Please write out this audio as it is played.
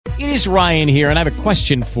It is Ryan here, and I have a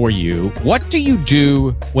question for you. What do you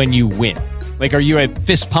do when you win? Like, are you a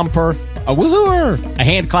fist pumper, a woohooer, a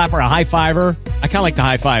hand clapper, a high fiver? I kind of like the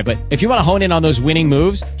high five, but if you want to hone in on those winning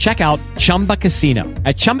moves, check out Chumba Casino.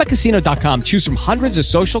 At ChumbaCasino.com, choose from hundreds of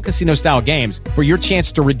social casino-style games for your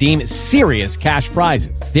chance to redeem serious cash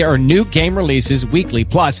prizes. There are new game releases weekly,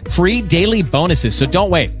 plus free daily bonuses. So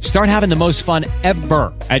don't wait. Start having the most fun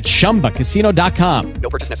ever at ChumbaCasino.com.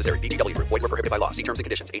 No purchase necessary. VGW Group. Void where prohibited by law. See terms and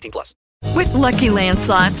conditions. 18+. With Lucky Land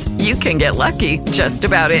Slots, you can get lucky just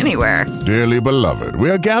about anywhere. Dearly beloved,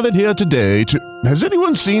 we are gathered here today to... Has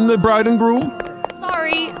anyone seen the bride and groom?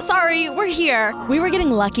 Sorry, we're here. We were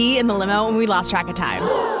getting lucky in the limo and we lost track of time.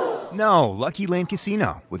 No, Lucky Land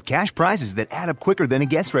Casino, with cash prizes that add up quicker than a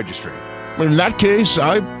guest registry. In that case,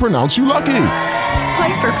 I pronounce you lucky.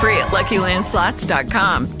 Play for free at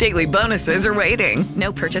LuckyLandSlots.com. Daily bonuses are waiting.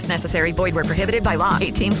 No purchase necessary. Void where prohibited by law.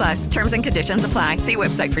 18+. Terms and conditions apply. See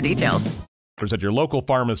website for details. At your local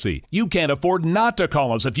pharmacy. You can't afford not to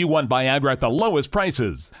call us if you want Viagra at the lowest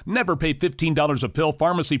prices. Never pay $15 a pill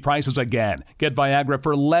pharmacy prices again. Get Viagra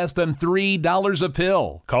for less than $3 a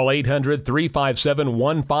pill. Call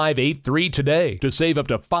 800-357-1583 today to save up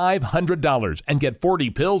to $500 and get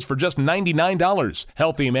 40 pills for just $99.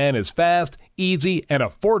 Healthy Man is fast, easy, and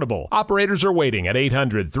affordable. Operators are waiting at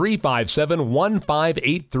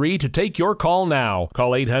 800-357-1583 to take your call now.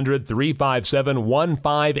 Call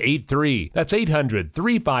 800-357-1583. That's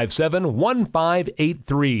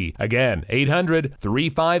 800-357-1583. Again,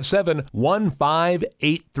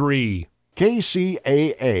 800-357-1583.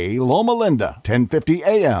 KCAA Loma Linda, 1050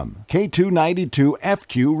 AM,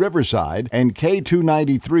 K292FQ Riverside, and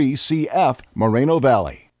K293CF Moreno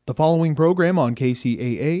Valley. The following program on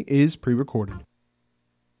KCAA is pre-recorded.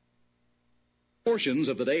 Portions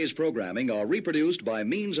of the day's programming are reproduced by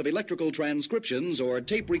means of electrical transcriptions or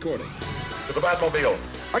tape recording. To the Batmobile.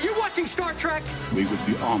 Are you watching Star Trek? We would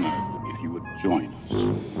be honored if you would join us.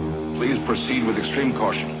 Please proceed with extreme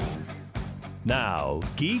caution. Now,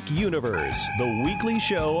 Geek Universe, the weekly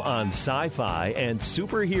show on sci-fi and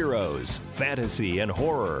superheroes, fantasy and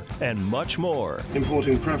horror, and much more.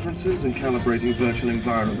 Importing preferences and calibrating virtual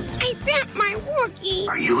environments. I bent my Wookiee.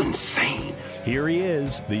 Are you insane? Here he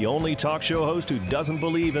is, the only talk show host who doesn't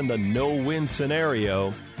believe in the no-win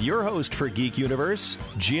scenario. Your host for Geek Universe,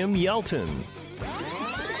 Jim Yelton.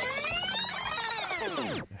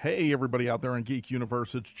 Hey, everybody out there in Geek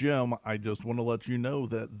Universe, it's Jim. I just want to let you know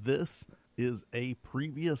that this is a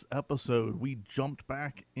previous episode. We jumped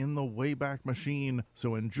back in the Wayback Machine,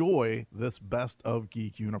 so enjoy this best of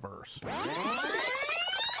Geek Universe.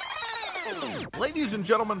 Ladies and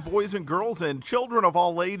gentlemen, boys and girls, and children of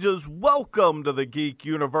all ages, welcome to the Geek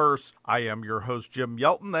Universe. I am your host, Jim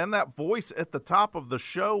Yelton, and that voice at the top of the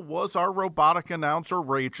show was our robotic announcer,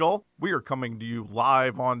 Rachel. We are coming to you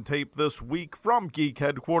live on tape this week from Geek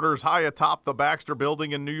Headquarters high atop the Baxter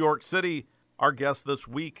Building in New York City. Our guest this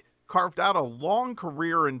week carved out a long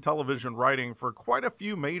career in television writing for quite a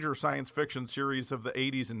few major science fiction series of the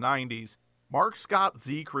 80s and 90s. Mark Scott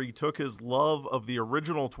Zekri took his love of the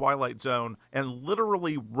original Twilight Zone and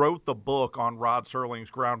literally wrote the book on Rod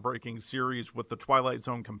Serling's groundbreaking series with the Twilight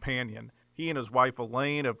Zone companion. He and his wife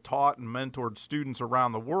Elaine have taught and mentored students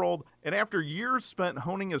around the world, and after years spent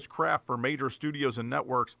honing his craft for major studios and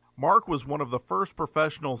networks, Mark was one of the first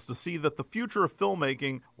professionals to see that the future of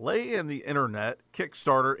filmmaking lay in the internet,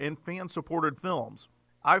 Kickstarter, and fan-supported films.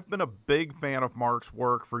 I've been a big fan of Mark's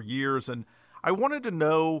work for years, and I wanted to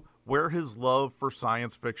know where his love for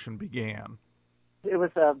science fiction began. It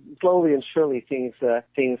was slowly and surely things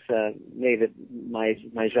made it my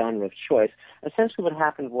genre of choice. Essentially, what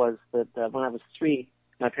happened was that when I was 3,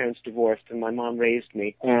 my parents divorced, and my mom raised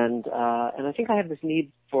me, and I think I had this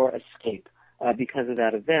need for escape because of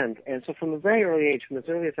that event. And so, from a very early age, from as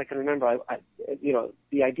early as I can remember, I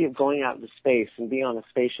the idea of going out into space and being on a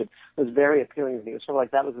spaceship was very appealing to me. It was sort of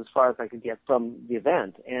like that was as far as I could get from the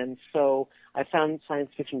event, and so I found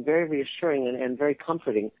science fiction very reassuring and very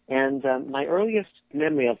comforting. And my earliest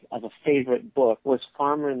memory of a favorite book was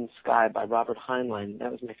Farmer in the Sky by Robert Heinlein.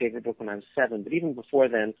 That was my favorite book when I was 7. But even before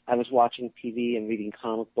then, I was watching TV and reading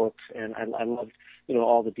comic books, and I loved,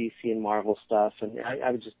 all the DC and Marvel stuff. And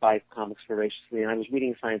I would just buy comics voraciously. And I was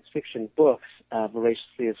reading science fiction books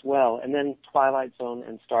voraciously as well. And then Twilight Zone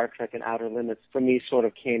and Star Trek and Outer Limits for me sort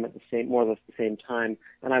of came at more or less the same time.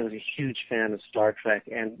 And I was a huge fan of Star Trek,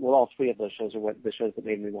 and all 3 of those shows shows are what the shows that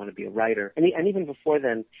made me want to be a writer. And even before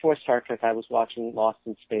then, before Star Trek, I was watching Lost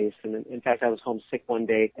in Space. And in fact, I was homesick one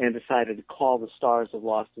day and decided to call the stars of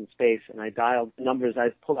Lost in Space. And I dialed numbers. I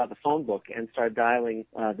pulled out the phone book and started dialing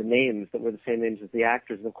the names that were the same names as the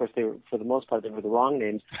actors. And of course, they were, for the most part, they were the wrong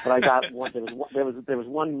names. But I got one. There was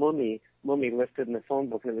one mummy listed in the phone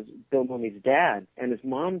book, and it was Bill Mummy's dad. And his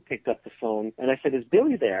mom picked up the phone, and I said, "Is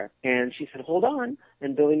Billy there?" And she said, "Hold on."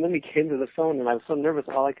 And Billy Mummy came to the phone, and I was so nervous,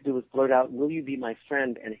 all I could do was blurt out, "Will you be my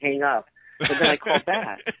friend?" and hang up. But then I called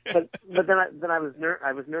back. But then I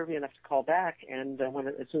was nervy enough to call back, and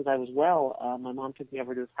as soon as I was well, my mom took me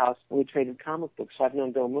over to his house, and we traded comic books. So I've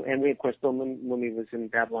known Bill Mummy, and Bill Mummy was in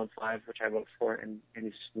Babylon 5, which I wrote for, and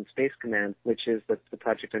he's in Space Command, which is the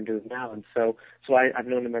project I'm doing now. And so I've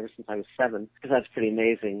known him ever since I was 7, because that's pretty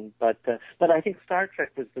amazing. But I think Star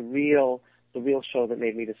Trek was the real show that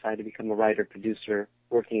made me decide to become a writer, producer,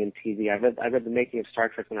 working in TV. I read The Making of Star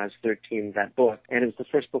Trek when I was 13, that book, and it was the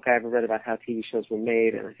first book I ever read about how TV shows were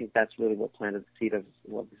made, and I think that's really what planted the seed of,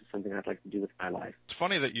 well, this is something I'd like to do with my life. It's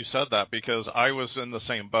funny that you said that, because I was in the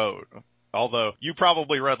same boat. Although you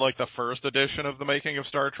probably read like the first edition of The Making of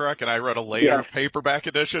Star Trek, and I read a later paperback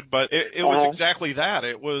edition, but it was exactly that.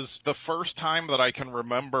 It was the first time that I can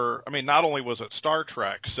remember. I mean, not only was it Star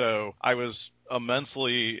Trek, so I was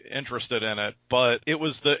immensely interested in it, but it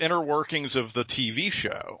was the inner workings of the TV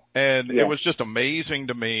show. And it was just amazing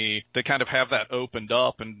to me to kind of have that opened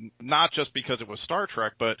up, and not just because it was Star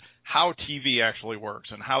Trek, but how TV actually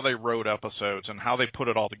works and how they wrote episodes and how they put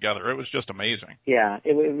it all together. It was just amazing. Yeah,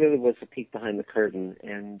 it really was a peek behind the curtain.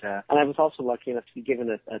 And I was also lucky enough to be given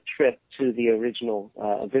a trip to the original,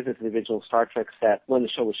 a visit to the original Star Trek set when the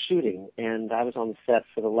show was shooting. And I was on the set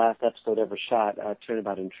for the last episode ever shot,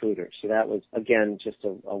 Turnabout Intruder. So that was, again, just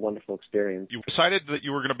a wonderful experience. You decided that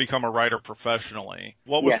you were going to become a writer professionally.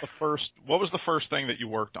 What was the first thing that you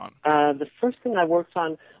worked on? The first thing I worked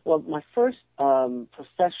on, well, my first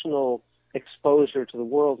professional exposure to the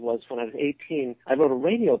world was when I was 18. I wrote a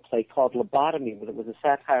radio play called Lobotomy, but it was a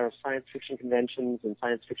satire of science fiction conventions and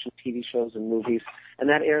science fiction TV shows and movies, and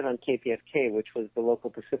that aired on KPFK, which was the local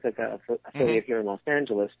Pacifica affiliate here in Los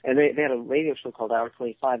Angeles. And they had a radio show called Hour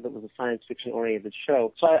 25 that was a science fiction-oriented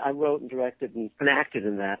show. So I wrote and directed and acted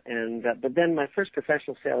in that. And but then my first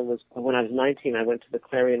professional sale was when I was 19. I went to the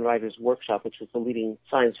Clarion Writers Workshop, which was the leading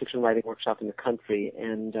science fiction writing workshop in the country,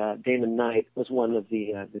 and Damon Knight was one of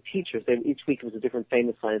the teachers. Each week it was a different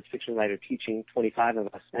famous science fiction writer teaching 25 of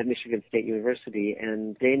us at Michigan State University.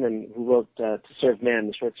 And Damon, who wrote To Serve Man,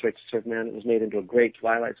 the short story To Serve Man, it was made into a great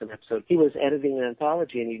Twilight Zone episode. He was editing an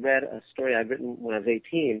anthology, and he read a story I'd written when I was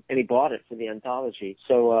 18, and he bought it for the anthology.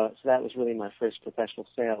 So that was really my first professional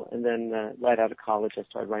sale. And then right out of college, I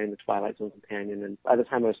started writing the Twilight Zone Companion. And by the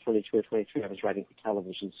time I was 22 or 23, I was writing for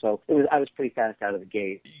television. So I was pretty fast out of the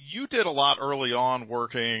gate. You did a lot early on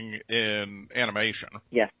working in animation.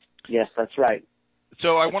 Yes, that's right.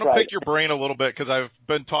 So I want to pick your brain a little bit, because I've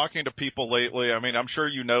been talking to people lately. I mean, I'm sure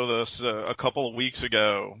you know this. A couple of weeks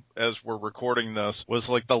ago, as we're recording this, was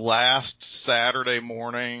like the last Saturday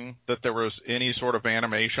morning that there was any sort of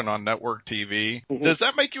animation on network TV. Mm-hmm. Does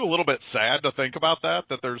that make you a little bit sad to think about that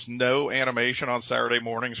there's no animation on Saturday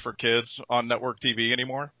mornings for kids on network TV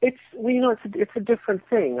anymore? It's a different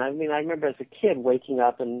thing. I mean, I remember as a kid waking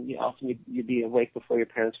up, and often you'd be awake before your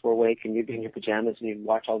parents were awake, and you'd be in your pajamas, and you'd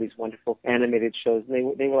watch all these wonderful animated shows.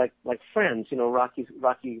 And they were like friends,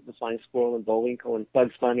 Rocky the Flying Squirrel and Bullwinkle and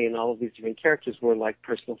Bugs Bunny and all of these different characters were like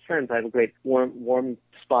personal friends. I have a great warm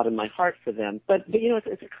spot in my heart for them. But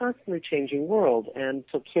it's a constantly changing world, and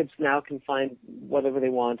so kids now can find whatever they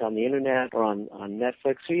want on the internet or on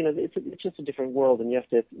Netflix. So it's just a different world, and you have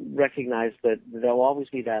to recognize that there'll always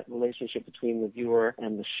be that relationship between the viewer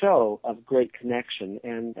and the show of great connection,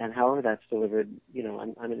 and however that's delivered,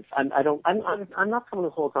 I'm not someone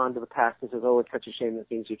who holds on to the past and says, oh, it's such a shame that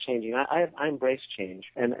things are changing. I embrace change,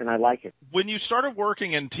 and I like it. When you started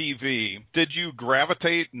working in TV, did you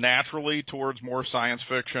gravitate naturally towards more science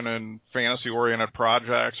fiction and fantasy-oriented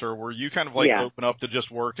projects, or were you kind of open up to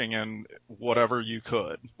just working in whatever you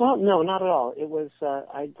could? Well, no, not at all. It was,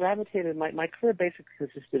 I gravitated, my career basically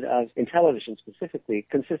consisted of, in television specifically,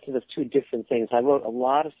 consisted of two different things. I wrote a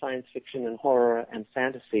lot of science fiction and horror and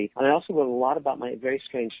fantasy, and I also wrote a lot about my very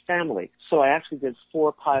strange family. So I actually did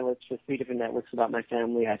 4 pilots for 3 different networks about about my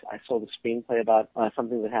family. I sold a screenplay about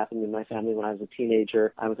something that happened in my family when I was a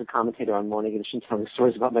teenager. I was a commentator on Morning Edition telling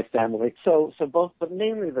stories about my family. So both, but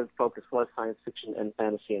mainly the focus was science fiction and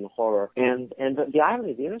fantasy and horror. And the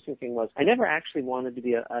irony, the interesting thing was, I never actually wanted to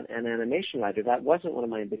be an animation writer. That wasn't one of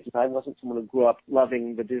my ambitions. I wasn't someone who grew up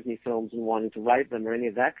loving the Disney films and wanting to write them or any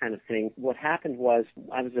of that kind of thing. What happened was,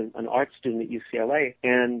 I was an art student at UCLA,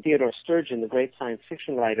 and Theodore Sturgeon, the great science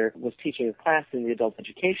fiction writer, was teaching a class in the adult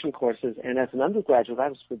education courses, and as an undergraduate, I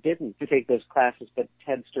was forbidden to take those classes, but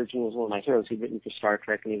Ted Sturgeon was one of my heroes. He'd written for Star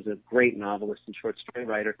Trek, and he was a great novelist and short story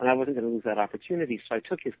writer, and I wasn't going to lose that opportunity, so I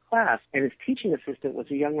took his class, and his teaching assistant was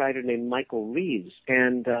a young writer named Michael Reeves,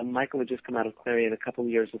 and Michael had just come out of Clarion a couple of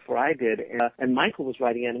years before I did, and Michael was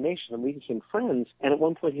writing animation, and we became friends, and at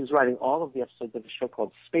one point he was writing all of the episodes of a show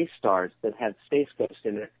called Space Stars that had Space Ghost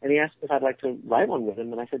in it, and he asked if I'd like to write one with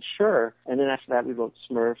him, and I said sure, and then after that we wrote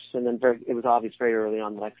Smurfs, and then it was obvious very early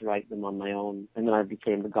on that I could write them on my own, and then I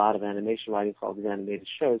became the god of animation, writing for all these animated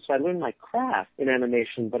shows. So I learned my craft in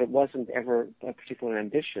animation, but it wasn't ever a particular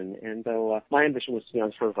ambition, and though my ambition was to be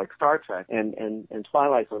on shows like Star Trek and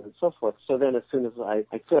Twilight Zone and so forth. So then as soon as I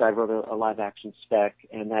could, I wrote a live action spec,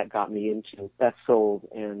 and that got me into, that sold,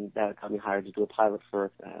 and that got me hired to do a pilot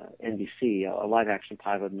for NBC, a live action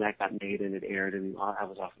pilot, and that got made and it aired, and I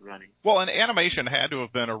was off and running. Well, and animation had to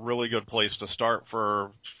have been a really good place to start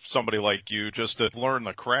for somebody like you, just to learn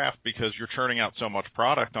the craft, because you're churning out so much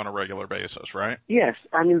product on a regular basis, right? Yes.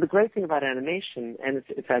 I mean, the great thing about animation, and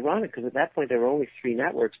it's ironic because at that point there were only 3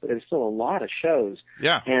 networks, but there were still a lot of shows.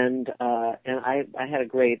 Yeah. And I had a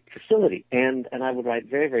great facility, and I would write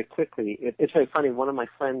very, very quickly. It's very funny. One of my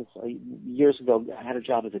friends years ago had a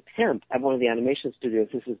job as a temp at one of the animation studios.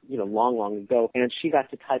 This is, long, long ago. And she got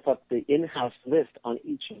to type up the in-house list on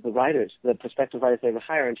each of the writers, the prospective writers they would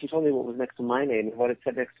hire. And she told me what was next to my name, and what it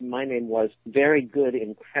said next to my name was very good,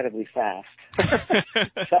 incredibly fast.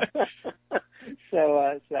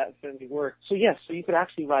 So that certainly worked. So yes, so you could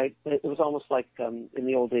actually write. It was almost like in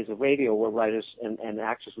the old days of radio, where writers and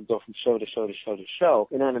actors would go from show to show to show to show.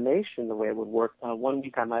 In animation, the way it would work, one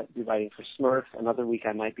week I might be writing for Smurf, another week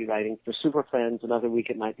I might be writing for Super Friends, another week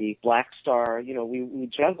it might be Black Star. We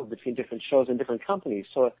juggled between different shows and different companies.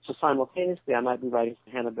 So simultaneously, I might be writing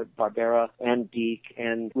for Hanna-Barbera and Deke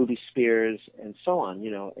and Ruby Spears and so on.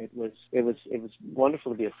 It was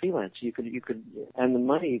wonderful to be a freelancer. You could, and the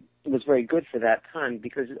money was very good for that time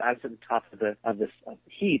because I was at the top of this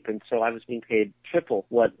heap, and so I was being paid triple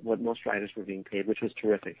what most writers were being paid, which was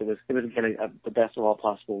terrific. It was getting the best of all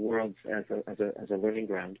possible worlds as a learning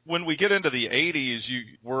ground. When we get into the 80s, you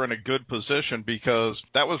were in a good position because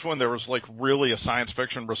that was when there was like really a science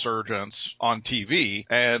fiction resurgence on TV,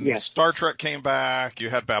 and yes. Star Trek came back. You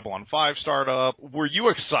had Babylon 5 start up. Were you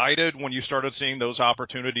excited when you started seeing those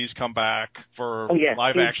opportunities come back for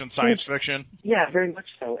live action science fiction? Yeah, very much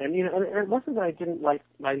so. And it wasn't that I didn't like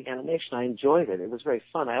writing animation. I enjoyed it. It was very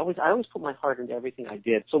fun. I always put my heart into everything I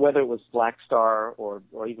did. So whether it was Black Star or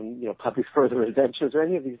even Puppy's Further Adventures or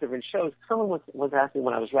any of these different shows, someone was asking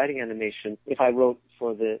when I was writing animation if I wrote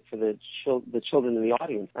for the children in the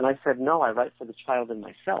audience, and I said no. I write for the child and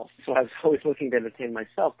myself. So I was always looking to entertain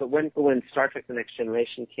myself. But when Star Trek: The Next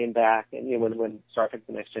Generation came back, and when Star Trek: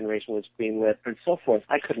 The Next Generation was greenlit and so forth,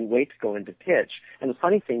 I couldn't wait to go into pitch. And the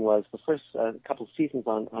funny thing was, the first couple of seasons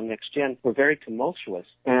on Next Gen were very tumultuous.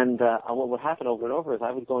 And what would happen over and over is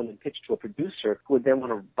I would go in and pitch to a producer who would then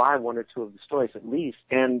want to buy 1 or 2 of the stories at least,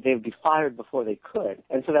 and they would be fired before they could.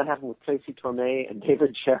 And so that happened with Tracy Torme and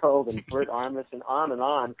David Gerald and Bert Armus and on and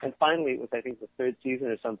on. And finally, it was, I think, the 3rd season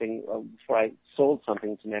or something before I sold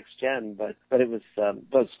something to Next Gen. But it was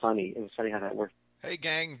funny. It was funny how that worked. Hey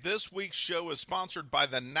gang, this week's show is sponsored by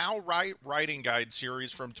the Now Write Writing Guide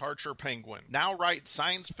series from Tarcher Penguin. Now Write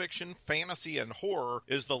Science Fiction, Fantasy, and Horror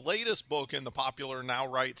is the latest book in the popular Now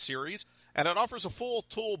Write series, and it offers a full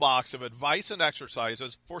toolbox of advice and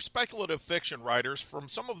exercises for speculative fiction writers from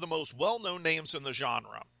some of the most well-known names in the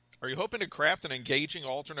genre. Are you hoping to craft an engaging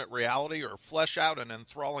alternate reality or flesh out an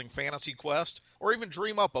enthralling fantasy quest, or even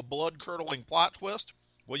dream up a blood-curdling plot twist?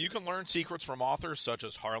 Well, you can learn secrets from authors such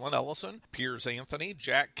as Harlan Ellison, Piers Anthony,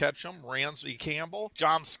 Jack Ketchum, Ramsey Campbell,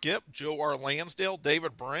 John Skipp, Joe R. Lansdale,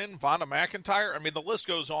 David Brin, Vonda McIntyre. I mean, the list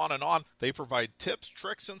goes on and on. They provide tips,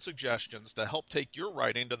 tricks, and suggestions to help take your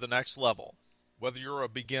writing to the next level. Whether you're a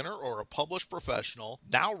beginner or a published professional,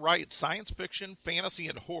 Now Write Science Fiction, Fantasy,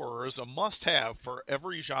 and Horror is a must-have for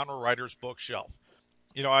every genre writer's bookshelf.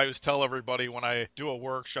 You know, I always tell everybody when I do a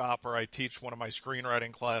workshop or I teach one of my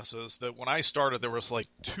screenwriting classes that when I started, there was like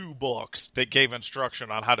 2 books that gave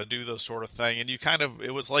instruction on how to do this sort of thing. And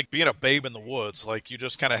it was like being a babe in the woods. Like you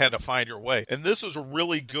just kind of had to find your way. And this is a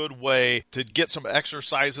really good way to get some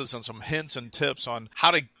exercises and some hints and tips on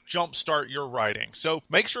how to jumpstart your writing. So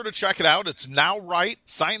make sure to check it out. It's Now Write,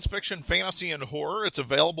 science fiction, fantasy, and horror. It's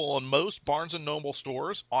available on most Barnes & Noble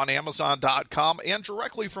stores, on Amazon.com, and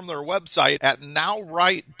directly from their website at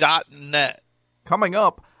nowwrite.net. Coming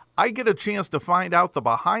up, I get a chance to find out the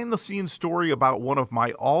behind-the-scenes story about one of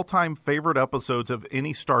my all-time favorite episodes of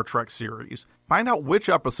any Star Trek series. Find out which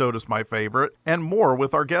episode is my favorite, and more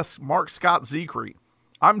with our guest Mark Scott Zekri.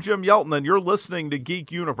 I'm Jim Yelton, and you're listening to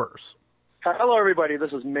Geek Universe. Hello, everybody.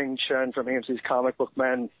 This is Ming Chen from AMC's Comic Book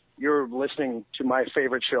Man. You're listening to my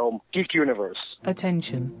favorite show, Geek Universe.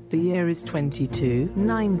 Attention, the year is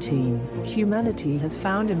 2219. Humanity has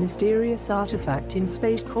found a mysterious artifact in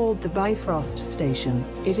space called the Bifrost Station.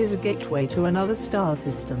 It is a gateway to another star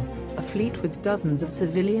system. A fleet with dozens of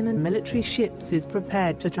civilian and military ships is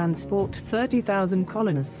prepared to transport 30,000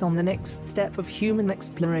 colonists on the next step of human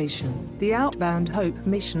exploration. The Outbound Hope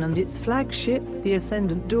mission and its flagship, the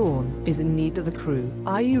Ascendant Dawn, is in need of a crew.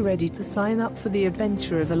 Are you ready to sign up for the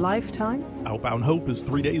adventure of a lifetime? Outbound Hope is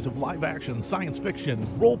 3 days of live-action, science fiction,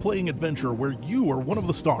 role-playing adventure where you are one of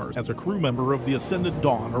the stars as a crew member of the Ascendant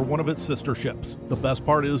Dawn or one of its sister ships. The best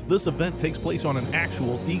part is this event takes place on an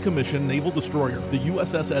actual decommissioned naval destroyer, the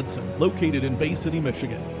USS Edson, located in Bay City,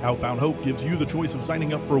 Michigan. Outbound Hope gives you the choice of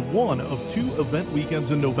signing up for one of 2 event weekends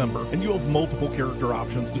in November, and you have multiple character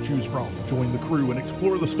options to choose from. Join the crew and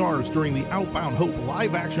explore the stars during the Outbound Hope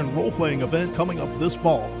live-action role-playing event coming up this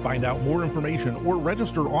fall. Find out more information or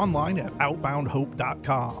register online at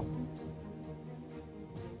outboundhope.com.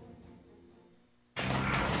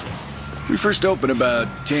 We first opened about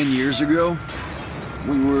 10 years ago.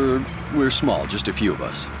 We were small, just a few of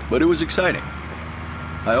us, but it was exciting.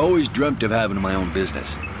 I always dreamt of having my own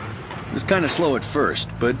business. It was kind of slow at first,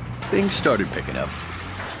 but things started picking up.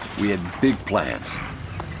 We had big plans.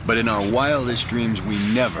 But in our wildest dreams, we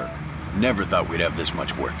never thought we'd have this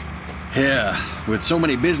much work. Yeah, with so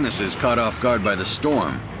many businesses caught off guard by the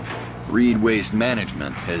storm, Reed Waste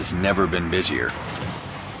Management has never been busier.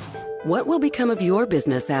 What will become of your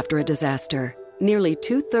business after a disaster? Nearly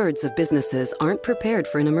 2/3 of businesses aren't prepared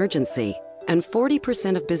for an emergency, and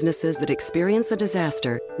 40% of businesses that experience a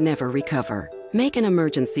disaster never recover. Make an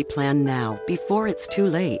emergency plan now, before it's too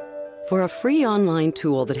late. For a free online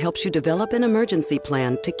tool that helps you develop an emergency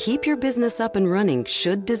plan to keep your business up and running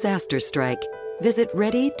should disaster strike, visit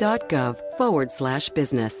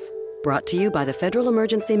ready.gov/business. Brought to you by the Federal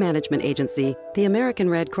Emergency Management Agency, the American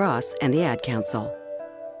Red Cross, and the Ad Council.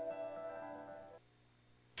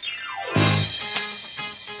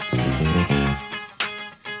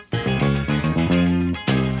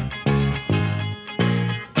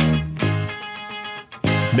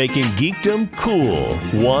 Making geekdom cool,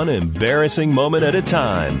 one embarrassing moment at a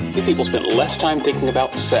time. If people spent less time thinking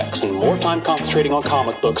about sex and more time concentrating on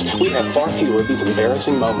comic books, we'd have far fewer of these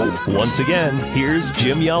embarrassing moments. Once again, here's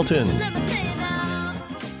Jim Yelton.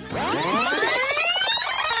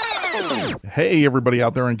 Hey, everybody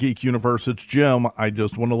out there in Geek Universe, it's Jim. I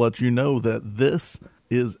just want to let you know that this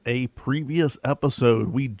is a previous episode.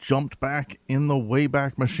 We jumped back in the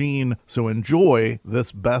Wayback Machine, so enjoy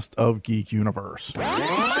this Best of Geek Universe.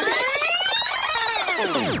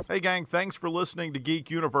 Hey gang, thanks for listening to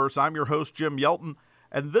Geek Universe. I'm your host, Jim Yelton,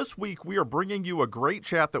 and this week we are bringing you a great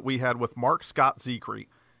chat that we had with Mark Scott Zekri.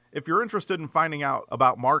 If you're interested in finding out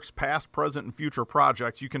about Mark's past, present, and future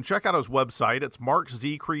projects, you can check out his website. It's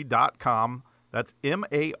markzecree.com. That's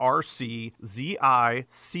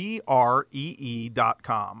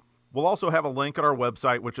MarkZicree.com. We'll also have a link at our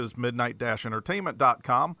website, which is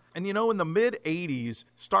midnight-entertainment.com. And you know, in the mid-'80s,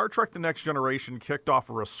 Star Trek The Next Generation kicked off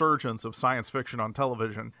a resurgence of science fiction on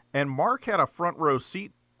television, and Mark had a front row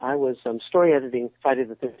seat. I was story editing Friday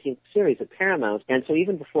the 13th series at Paramount, and so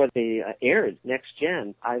even before they aired Next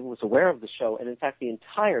Gen, I was aware of the show, and in fact the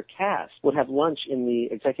entire cast would have lunch in the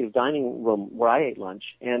executive dining room where I ate lunch,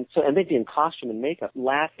 and they'd be in costume and makeup,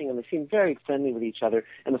 laughing, and they seemed very friendly with each other.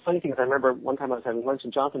 And the funny thing is, I remember one time I was having lunch,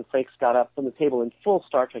 and Jonathan Frakes got up from the table in full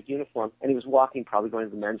Star Trek uniform, and he was walking, probably going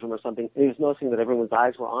to the men's room or something, and he was noticing that everyone's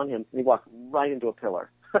eyes were on him, and he walked right into a pillar.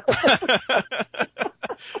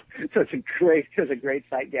 So it was a great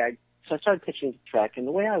sight gag. So I started pitching to Trek, and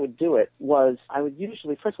the way I would do it was I would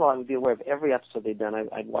usually, first of all, I would be aware of every episode they'd done.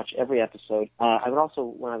 I'd watch every episode. I would also,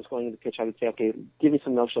 when I was going into pitch, I would say, okay, give me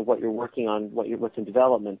some notion of what you're working on, what's in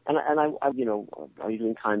development. And I you know, are you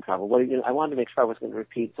doing time travel? I wanted to make sure I wasn't going to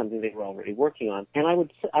repeat something they were already working on. And I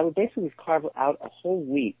would basically carve out a whole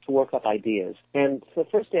week to work up ideas. And so the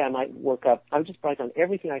first day I would just write down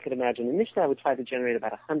everything I could imagine. Initially I would try to generate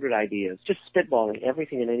about 100 ideas, just spitballing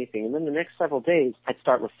everything and anything. And then the next several days I'd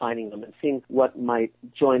start refining them and seeing what might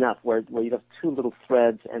join up, where you'd have two little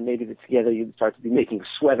threads and maybe together you'd start to be making a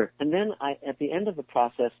sweater. And then at the end of the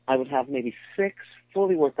process, I would have maybe 6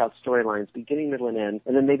 fully worked out storylines, beginning, middle, and end,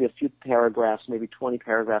 and then maybe a few paragraphs, maybe 20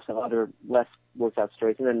 paragraphs of other less worked out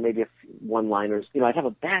stories, and then maybe one-liners. You know, I'd have a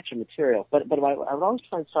batch of material, but I would always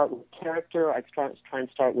try and start with character. I'd try and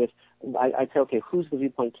start with, I'd say, okay, who's the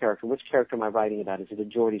viewpoint character? Which character am I writing about? Is it a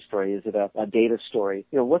Geordi story? Is it a Data story?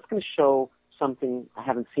 You know, what's going to show something I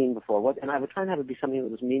haven't seen before. And I would try and have it be something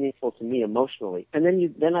that was meaningful to me emotionally. And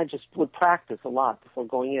then I just would practice a lot before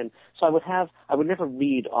going in. So I would never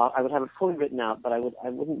read off. I would have it fully written out, but I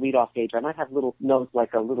wouldn't read off page. I might have little notes,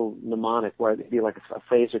 like a little mnemonic, where it'd be like a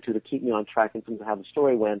phrase or two to keep me on track in terms of how the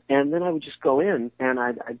story went. And then I would just go in and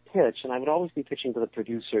I'd pitch, and I would always be pitching to the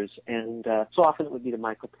producers. And so often it would be to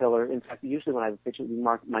Michael Piller. In fact, usually when I would pitch, it would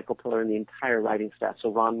be Michael Piller and the entire writing staff.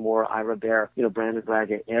 So Ron Moore, Ira Bear, Brandon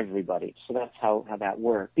Braga, everybody. So that's how that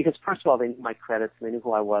worked. Because first of all, they knew my credits, and they knew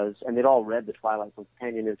who I was, and they'd all read the Twilight Zone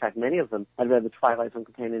Companion. In fact, many of them had read the Twilight Zone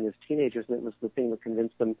Companion as teenagers, and it was the thing that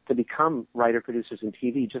convinced them to become writer-producers in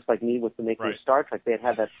TV, just like me with the making of Star Trek. They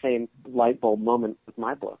had that same light bulb moment with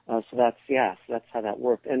my book. So that's how that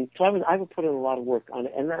worked. And so I would put in a lot of work on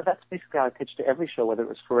it, and that's basically how I pitched to every show, whether it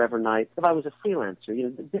was Forever Night. If I was a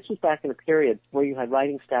freelancer, this was back in a period where you had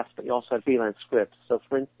writing staffs, but you also had freelance scripts. So,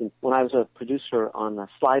 for instance, when I was a producer on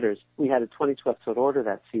Sliders, we had a 22-episode order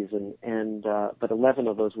that season, and but 11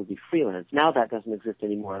 of those would be freelance. Now that doesn't exist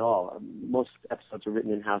anymore at all. Most episodes are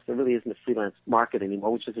written in-house. There really isn't a freelance market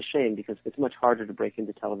anymore, which is a shame because it's much harder to break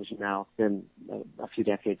into television now than a few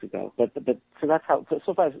decades ago. But so that's how.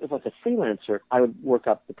 So if I was a freelancer, I would work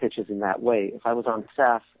up the pitches in that way. If I was on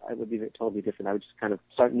staff, it would be totally different. I would just kind of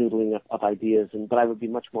start noodling up ideas, but I would be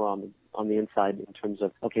much more on the inside in terms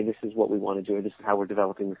of, okay, this is what we want to do, or this is how we're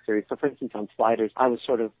developing the series. So, for instance, on Sliders, I was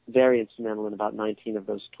sort of very instrumental in about 19 of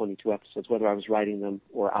those 22 episodes, whether I was writing them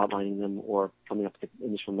or outlining them or coming up with the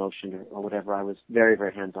initial motion or whatever. I was very,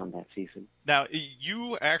 very hands-on that season. Now,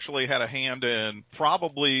 you actually had a hand in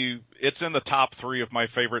probably, it's in the top 3 of my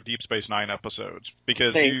favorite Deep Space Nine episodes,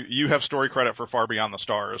 because you have story credit for Far Beyond the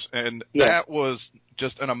Stars, and that was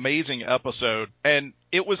just an amazing episode. And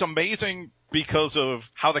it was amazing because of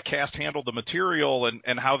how the cast handled the material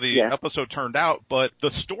and how the episode turned out. But the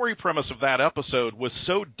story premise of that episode was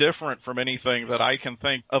so different from anything that I can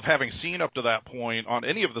think of having seen up to that point on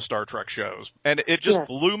any of the Star Trek shows. And it just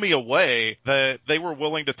blew me away that they were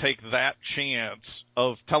willing to take that chance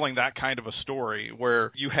of telling that kind of a story,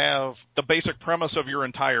 where you have the basic premise of your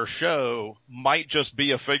entire show might just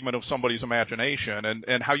be a figment of somebody's imagination,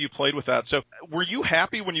 and how you played with that. So were you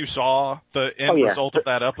happy when you saw the end result of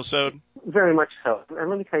that episode? Very much so. And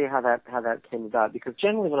let me tell you how that came about, because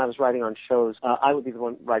generally when I was writing on shows, I would be the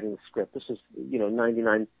one writing the script. This is,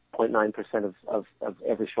 99.9% of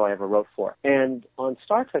every show I ever wrote for. And on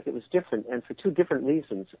Star Trek, it was different, and for 2 different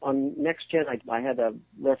reasons. On Next Gen, I had a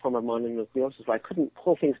rare form of mononucleosis where I couldn't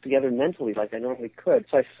pull things together mentally like I normally could.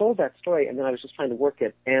 So I sold that story, and then I was just trying to work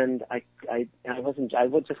it, and I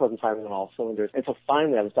just wasn't firing on all cylinders. And so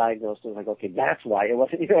finally I was diagnosed, and I was like, okay, that's why it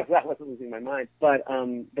wasn't, that wasn't losing my mind. But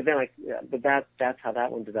that's how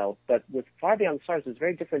that one developed. But with Far Beyond the Stars, it was a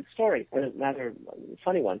very different story, and a rather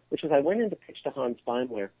funny one, which was I went in to pitch to Hans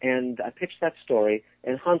Beimler, and I pitched that story,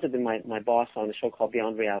 and Hans had been my boss on a show called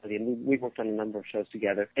Beyond Reality, and we worked on a number of shows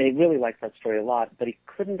together, and he really liked that story a lot, but he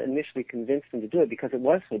couldn't initially convince them to do it because it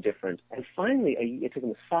was so different. And finally, it took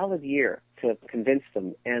him a solid year to convince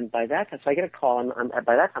them, and by that time, so I get a call, and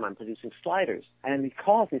by that time I'm producing Sliders, and he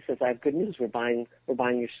calls and he says, I have good news, we're buying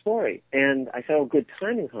your story. And I said, oh, good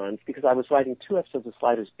timing, Hans, because I was writing 2 episodes of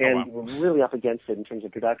Sliders, and we're really up against it in terms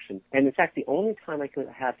of production. And in fact, the only time I could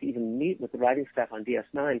have to even meet with the writing staff on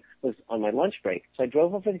DS9 was on my lunch break. So I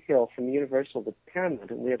drove over the hill from Universal to Paramount,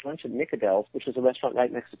 and we had lunch at Nicodell's, which was a restaurant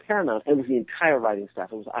right next to Paramount, and it was the entire writing staff.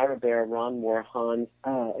 It was Ira Bear, Ron Moore, Hans.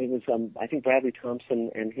 It was, I think, Bradley Thompson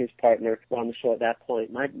and his partner were on the show at that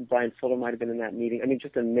point. Brian Fuller might have been in that meeting. I mean,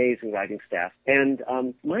 just an amazing writing staff. And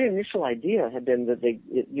my initial idea had been that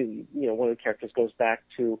one of the characters goes back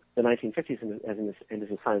to the 1950s and is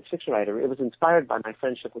a science fiction writer. It was inspired by my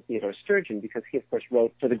friendship with Theodore Sturgeon, because he, of course,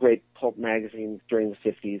 wrote for the great pulp magazines during the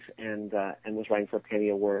 50s. 50s and was writing for a penny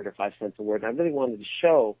a word or 5 cents a word. And I really wanted to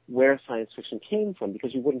show where science fiction came from,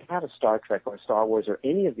 because you wouldn't have a Star Trek or a Star Wars or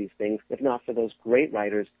any of these things if not for those great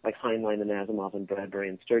writers like Heinlein and Asimov and Bradbury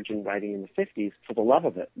and Sturgeon writing in the 50s for the love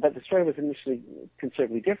of it. But the story was initially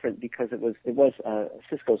considerably different because it was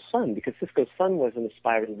Sisko's son, because Sisko's son was an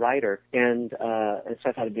aspiring writer, and so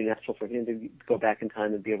I thought it'd be natural for him to go back in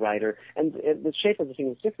time and be a writer. And the shape of the thing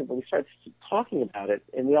was different, but we started talking about it,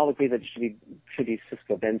 and we all agreed that it should be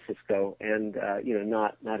Sisko, Ben Sisko, and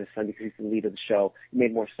not his son, because he's the lead of the show. It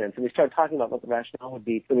made more sense. And we started talking about what the rationale would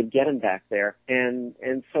be that would get him back there. And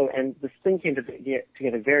this thing came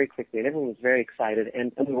together very quickly, and everyone was very excited.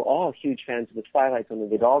 And we were all huge fans of the Twilight Zone,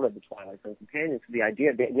 and they'd all read the Twilight Zone companion. So the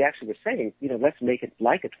idea, we actually were saying, let's make it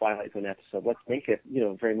like a Twilight Zone episode. Let's make it,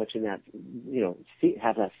 very much in that,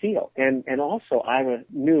 have that feel. And also Ira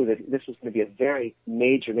knew that this was going to be a very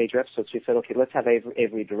major episode. So he said, okay, let's have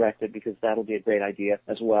Avery direct it, because that'll be a great idea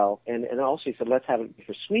as well. And also he said, let's have it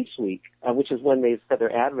for Sweeps Week, which is when they set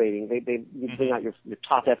their ad rating. You bring out your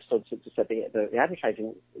top episodes to set the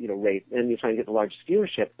advertising, rate, and you're trying to get the largest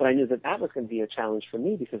viewership. But I knew that was going to be a challenge for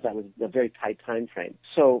me, because that was a very tight time frame.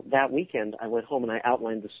 So that weekend I went home and I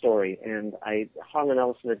outlined the story, and Harlan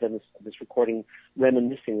Ellison had done this recording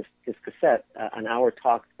reminiscing, this cassette, an hour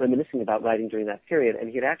talk reminiscing about writing during that period, and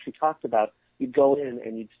he had actually talked about you'd go in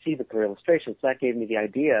and you'd see the clear illustrations. So that gave me the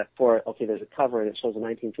idea for, okay, there's a cover and it shows a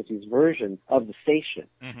 1950s version of the station.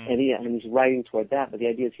 Mm-hmm. And he's writing toward that. But the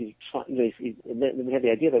idea is we had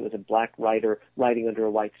the idea that it was a black writer writing under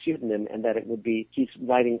a white pseudonym, and that it would be, he's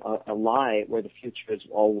writing a lie where the future is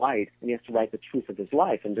all white, and he has to write the truth of his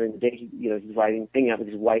life. And during the day, he's hanging out with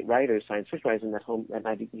these white writers, science fiction writers, and at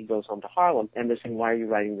night he goes home to Harlem, and they're saying, why are you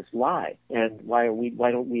writing this lie? And why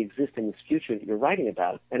don't we exist in this future that you're writing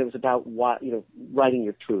about? And it was about writing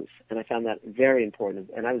your truth. And I found that very important.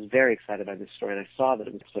 And I was very excited by this story. And I saw that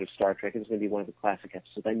it was sort of Star Trek. It was going to be one of the classic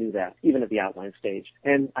episodes. I knew that, even at the outline stage.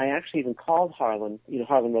 And I actually even called Harlan.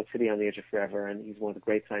 Harlan wrote City on the Edge of Forever, and he's one of the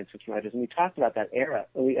great science fiction writers. And we talked about that era.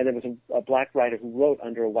 And there was a black writer who wrote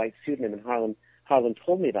under a white pseudonym, and Harlan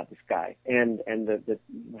told me about this guy and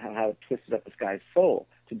how it twisted up this guy's soul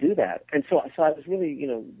to do that. And so I was really,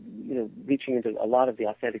 reaching into a lot of the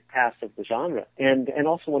authentic past of the genre. And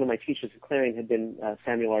also one of my teachers at Clarion had been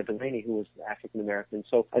Samuel R. Delaney, who was African American.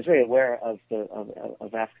 So I was very aware of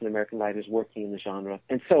African American writers working in the genre.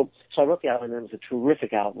 And so I wrote the outline, and it was a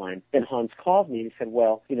terrific outline. Then Hans called me and he said,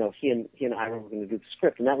 well, he and Ira were going to do the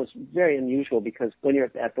script. And that was very unusual, because when you're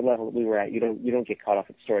at the level that we were at, you don't get caught off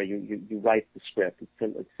at the story. You write the script.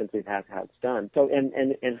 It's simply how it's done. So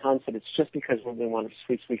and Hans said, it's just because we're going to want to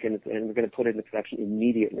Sweeps Weekend, and we're going to put it into production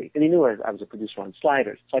immediately. And he knew I was a producer on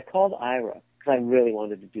Sliders. So I called Ira, because I really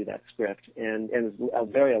wanted to do that script, and it was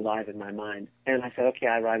very alive in my mind. And I said, okay,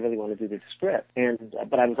 Ira, I really want to do this script.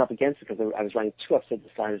 But I was up against it, because I was writing 2 episodes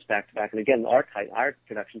of Sliders back to back. And again, our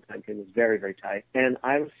production time frame was very, very tight. And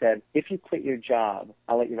Ira said, if you quit your job,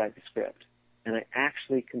 I'll let you write the script. And I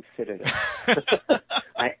actually considered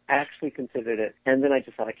it. And then I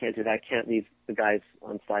just thought, I can't do that. I can't leave the guys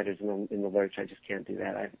on Sliders in the lurch. I just can't do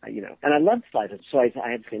that. And I loved Sliders, so I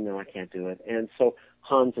had to say, no, I can't do it. And so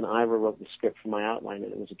Hans and Ira wrote the script for my outline,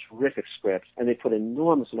 and it was a terrific script, and they put an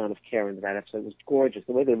enormous amount of care into that episode. It was gorgeous.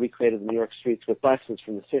 The way they recreated the New York streets with buses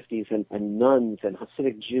from the 50s and nuns and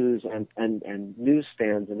Hasidic Jews and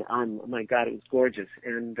newsstands, and oh my God, it was gorgeous.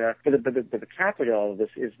 And but the capper to all of this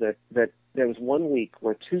is that there was 1 week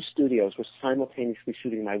where 2 studios were simultaneously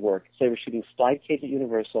shooting my work. So they were shooting Slide Cage at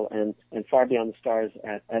Universal and Far Beyond the Stars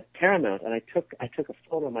at Paramount, and I took a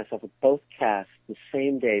photo of myself with both casts the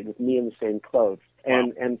same day with me in the same clothes.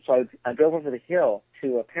 And so I drove over the hill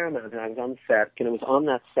to Paramount, and I was on the set, and it was on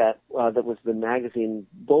that set that was the magazine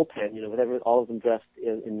Bullpen, with all of them dressed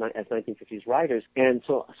as 1950s writers. And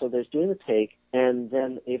so there's doing the take, and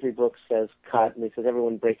then Avery Brooks says cut, and he says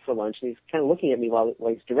everyone break for lunch, and he's kind of looking at me while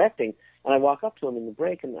he's directing. And I walk up to him in the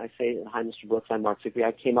break, and I say, hi, Mr. Brooks, I'm Mark Zicree.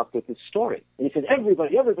 I came up with this story. And he says,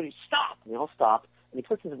 everybody, stop! And they all stop, and he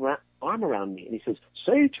puts his arm around me, and he says,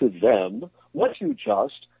 say to them what you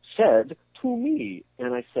just said to me.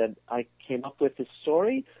 And I said, I came up with this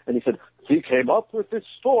story? And he said, he came up with this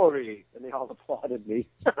story. And they all applauded me.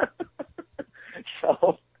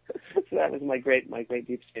 So that was my great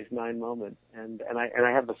Deep Space Nine moment. And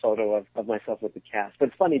I have the photo of myself with the cast. But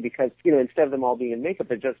it's funny because, instead of them all being in makeup,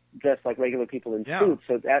 they're just dressed like regular people in suits.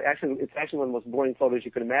 So it's actually one of the most boring photos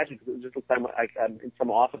you could imagine, because it just looks like I'm in some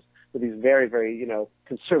office with these very, very,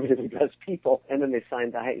 conservatively dressed people. And then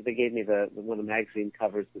they gave me one of the magazine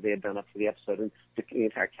covers that they had done up for the episode, and the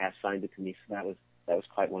entire cast signed it to me. So that was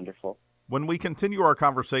quite wonderful. When we continue our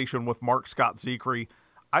conversation with Mark Scott Zicree,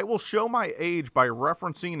 I will show my age by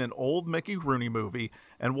referencing an old Mickey Rooney movie,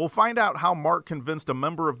 and we'll find out how Mark convinced a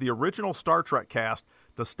member of the original Star Trek cast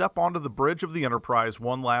to step onto the bridge of the Enterprise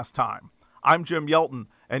one last time. I'm Jim Yelton,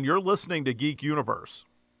 and you're listening to Geek Universe.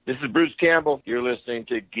 This is Bruce Campbell. You're listening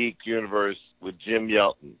to Geek Universe with Jim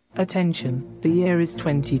Yelton. Attention, the year is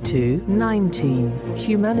 2219.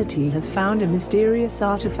 Humanity has found a mysterious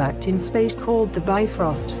artifact in space called the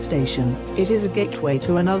Bifrost Station. It is a gateway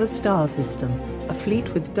to another star system. A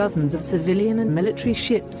fleet with dozens of civilian and military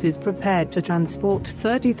ships is prepared to transport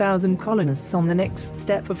 30,000 colonists on the next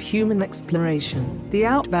step of human exploration. The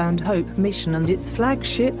Outbound Hope mission and its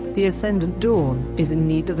flagship, the Ascendant Dawn, is in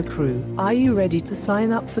need of a crew. Are you ready to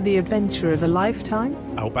sign up for the adventure of a lifetime?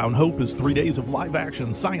 Outbound Hope is 3 days of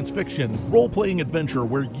live-action, science fiction, role-playing adventure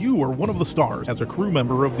where you are one of the stars as a crew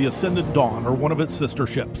member of the Ascendant Dawn or one of its sister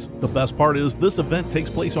ships. The best part is this event takes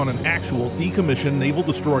place on an actual decommissioned naval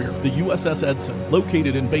destroyer, the USS Edson,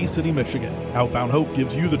 located in Bay City, Michigan. Outbound Hope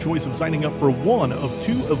gives you the choice of signing up for one of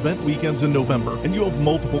 2 event weekends in November, and you have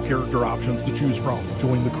multiple character options to choose from.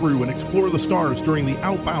 Join the crew and explore the stars during the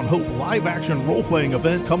Outbound Hope live-action role-playing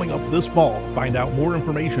event coming up this fall. Find out more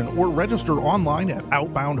information or register online at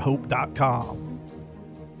outboundhope.com.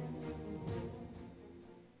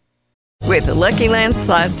 With the Lucky Land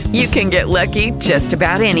Slots, you can get lucky just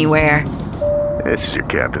about anywhere. This is your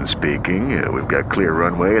captain speaking. We've got clear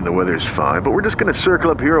runway and the weather's fine, but we're just going to circle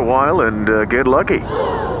up here a while and get lucky.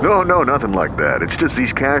 No, nothing like that. It's just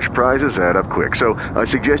these cash prizes add up quick. So I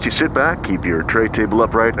suggest you sit back, keep your tray table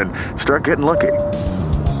upright, and start getting lucky.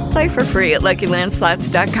 Play for free at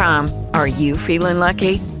LuckyLandSlots.com. Are you feeling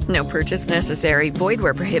lucky? No purchase necessary. Void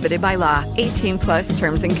where prohibited by law. 18+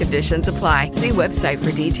 terms and conditions apply. See website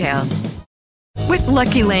for details. With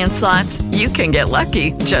Lucky Land Slots, you can get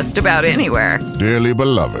lucky just about anywhere. Dearly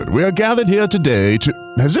beloved, we are gathered here today to...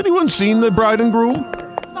 Has anyone seen the bride and groom?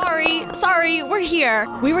 Sorry, we're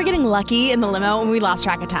here. We were getting lucky in the limo and we lost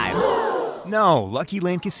track of time. No, Lucky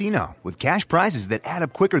Land Casino, with cash prizes that add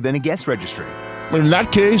up quicker than a guest registry. In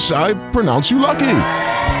that case, I pronounce you lucky.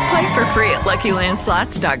 Play for free at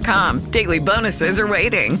LuckyLandSlots.com. Daily bonuses are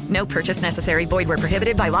waiting. No purchase necessary. Void where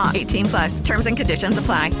prohibited by law. 18+. Terms and conditions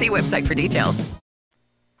apply. See website for details.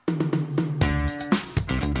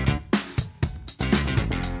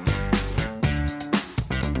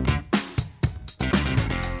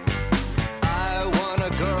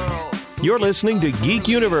 You're listening to Geek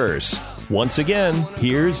Universe. Once again,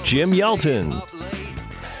 here's Jim Yelton.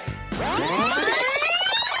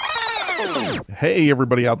 Hey,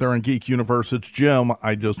 everybody out there in Geek Universe, it's Jim.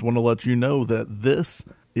 I just want to let you know that this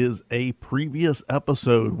is a previous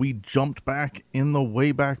episode. We jumped back in the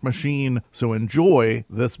Wayback Machine, so enjoy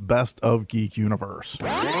this Best of Geek Universe.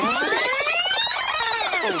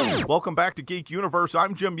 Welcome back to Geek Universe.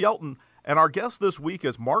 I'm Jim Yelton, and our guest this week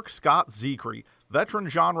is Mark Scott Zekri, veteran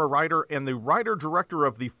genre writer and the writer-director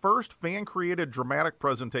of the first fan-created dramatic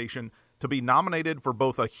presentation to be nominated for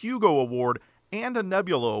both a Hugo Award and a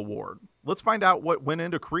Nebula Award. Let's find out what went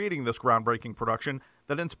into creating this groundbreaking production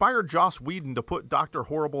that inspired Joss Whedon to put Dr.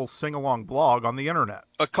 Horrible's sing-along blog on the internet.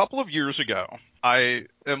 A couple of years ago, I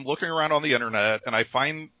am looking around on the internet and I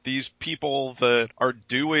find these people that are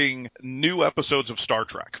doing new episodes of Star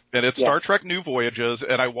Trek. And it's Star Trek New Voyages,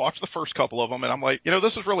 and I watched the first couple of them and I'm like,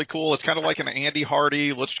 this is really cool. It's kind of like an Andy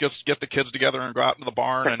Hardy, let's just get the kids together and go out into the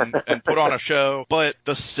barn and put on a show. But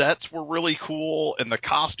the sets were really cool and the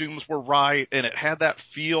costumes were right and it had that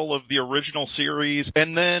feel of the original series.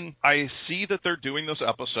 And then I see that they're doing this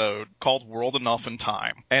episode called World Enough in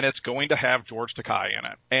Time, and it's going to have George Takei in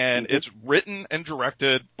it. And it's written and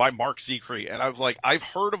directed by Mark Zekri. And I was like, I've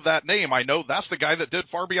heard of that name. I know that's the guy that did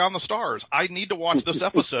Far Beyond the Stars. I need to watch this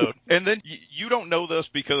episode. And then you don't know this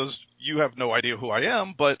because you have no idea who I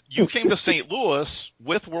am, but you came to St. Louis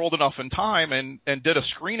with World Enough in Time and did a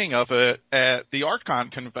screening of it at the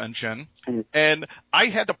ArtCon convention. And I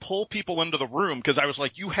had to pull people into the room because I was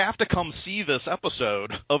like, you have to come see this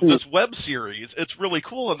episode of this web series. It's really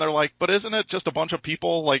cool. And they're like, but isn't it just a bunch of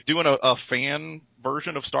people like doing a fan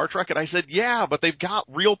version of Star Trek? And I said, yeah, but they've got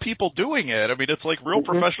real people doing it. I mean, it's like real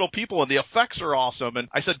professional people and the effects are awesome. And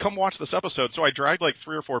I said, come watch this episode. So I dragged like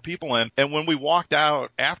 3 or 4 people in. And when we walked out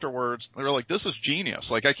afterwards, they were like, this is genius.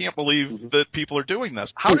 Like, I can't believe that people are doing this.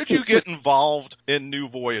 How did you get involved in New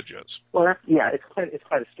Voyages? Well, it's quite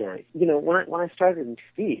a story. When I started in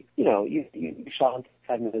TV, you shot on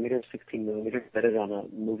 5mm, 16mm, edited on a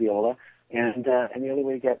Moviola. And the only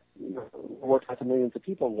way to get worked out to millions of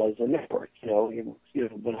people was a network. When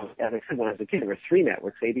I was a kid, there were 3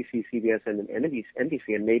 networks: ABC, CBS, and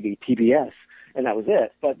NBC, and maybe PBS, and that was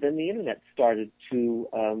it. But then the internet started to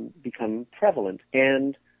become prevalent,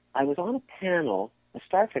 and I was on a panel a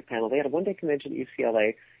Star Trek panel. They had a one-day convention at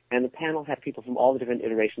UCLA, and the panel had people from all the different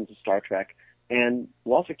iterations of Star Trek. And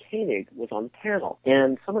Walter Koenig was on the panel.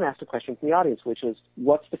 And someone asked a question from the audience, which was,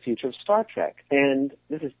 what's the future of Star Trek? And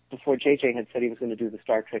this is before J.J. had said he was going to do the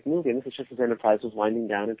Star Trek movie. And this is just as Enterprise was winding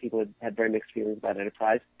down and people had very mixed feelings about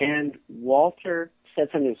Enterprise. And Walter said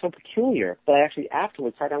something that was so peculiar that I actually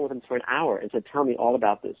afterwards sat down with him for an hour and said, tell me all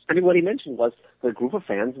about this. I mean, what he mentioned was that a group of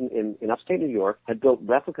fans in upstate New York had built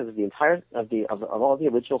replicas of the entire, of all the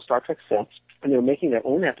original Star Trek sets, and they were making their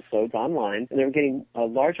own episodes online, and they were getting a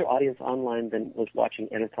larger audience online than was watching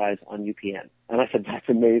Enterprise on UPN. And I said, that's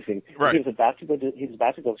amazing. Right. He was about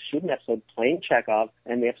to go shoot an episode playing Chekhov,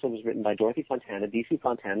 and the episode was written by Dorothy Fontana, D.C.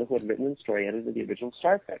 Fontana, who had written and story edited the original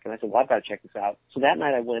Star Trek. And I said, well, I've got to check this out. So that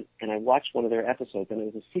night I went and I watched one of their episodes, and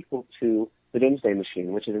it was a sequel to The Doomsday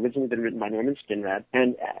Machine, which had originally been written by Norman Spinrad.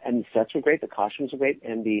 And the sets were great, the costumes were great,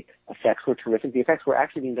 and the effects were terrific. The effects were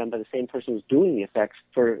actually being done by the same person who was doing the effects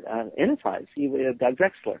for Enterprise, Doug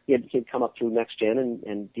Drexler. He had come up through Next Gen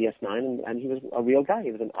and DS9, and he was a real guy.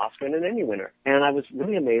 He was an Oscar and an Emmy winner. And I was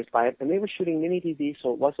really amazed by it. And they were shooting mini-DV,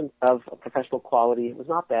 so it wasn't of professional quality. It was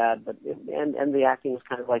not bad, but and the acting was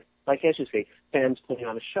kind of like as you say, fans putting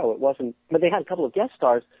on a show. It wasn't, but they had a couple of guest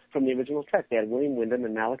stars from the original Trek. They had William Wyndham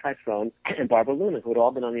and Malachi Throne and Barbara Luna, who had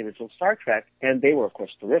all been on the original Star Trek, and they were, of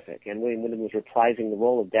course, terrific. And William Wyndham was reprising the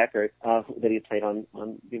role of Deckard that he had played on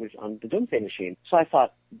the Doomsday Machine. So I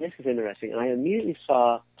thought, this is interesting, and I immediately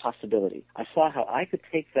saw possibility. I saw how I could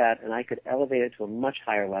take that and I could elevate it to a much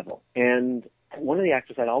higher level. And one of the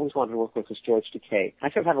actors I'd always wanted to work with was George Takei. I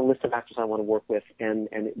sort of have a list of actors I want to work with, and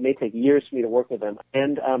it may take years for me to work with them.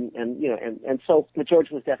 So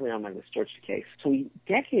George was definitely on my list, George Takei. So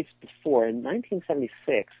decades before, in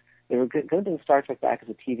 1976, they were going to bring Star Trek back as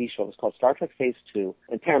a TV show. It was called Star Trek Phase 2,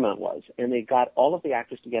 and Paramount was. And they got all of the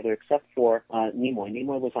actors together except for Nimoy.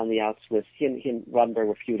 Nimoy was on the outs with he and Roddenberry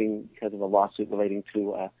were feuding because of a lawsuit relating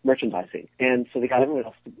to merchandising. And so they got everyone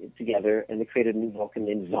else together, and they created a new Vulcan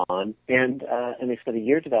named Zahn. And they spent a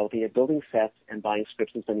year developing it, building sets and buying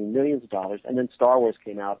scripts and spending millions of dollars. And then Star Wars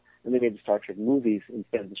came out, and they made the Star Trek movies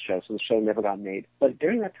instead of the show, so the show never got made. But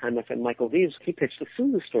during that time, my friend Michael Reeves, he pitched the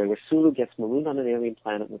Sulu story, where Sulu gets marooned on an alien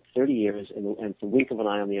planet with 30 years and it's a wink of an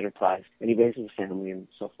eye on the Enterprise, and he raises a family and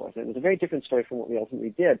so forth. And it was a very different story from what we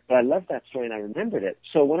ultimately did, but I loved that story and I remembered it.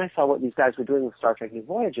 So when I saw what these guys were doing with Star Trek New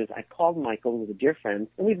Voyages, I called Michael, who was a dear friend,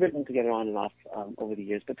 and we've written together on and off over the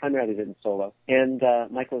years, but primarily written solo. And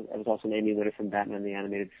Michael was also an Emmy winner from Batman the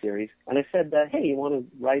Animated Series. And I said, hey, you want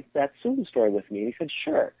to write that Sulu story with me? And he said,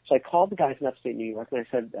 sure. So I called the guys in upstate New York, and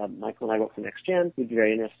I said, Michael and I wrote for Next Gen. We'd be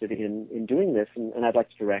very interested in doing this, and I'd like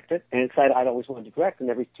to direct it. And so I'd always wanted to direct, and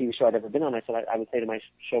every TV show I'd ever been on, I said I would say to my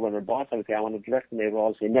showrunner boss, I would say, I want to direct, and they would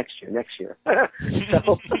always say, next year.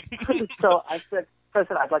 So I said,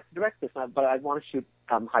 I'd like to direct this, but I want to shoot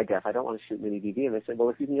high def. I don't want to shoot mini DV. And they said, well,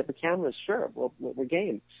 if you can get the cameras, sure, we're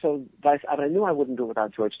game. So I knew I wouldn't do it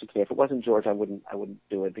without George Takei. If it wasn't George, I wouldn't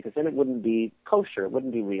do it, because then it wouldn't be kosher. It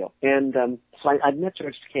wouldn't be real. And so I'd met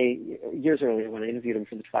George Takei years earlier when I interviewed him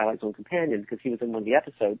for the Twilight Zone Companion, because he was in one of the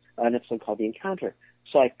episodes, an episode called The Encounter.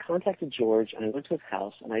 So I contacted George, and I went to his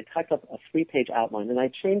house, and I typed up a 3-page outline, and I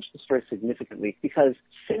changed the story significantly, because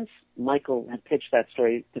since Michael had pitched that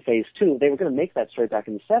story to Phase 2, they were going to make that story back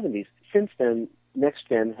in the 70s. Since then, Next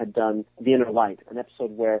Gen had done The Inner Light, an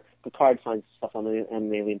episode where Picard finds stuff on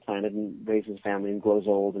an alien planet and raises a family and grows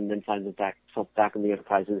old, and then finds himself back in the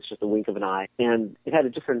Enterprise, and it's just a wink of an eye. And it had a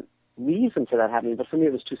different reason for that happening, but for me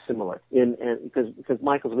it was too similar. Because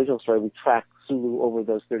Michael's original story, we track Sulu over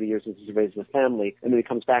those 30 years as he's raising a family, and then he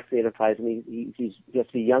comes back to the Enterprise, and he has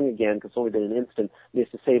to be young again, because it's only been an instant, and he has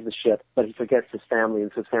to save the ship, but he forgets his family,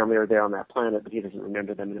 and so his family are there on that planet, but he doesn't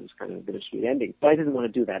remember them, and it was kind of a bittersweet ending. But I didn't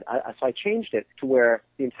want to do that. So I changed it to where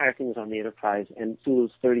the entire thing was on the Enterprise, and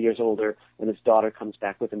Sulu's 30 years older, and his daughter comes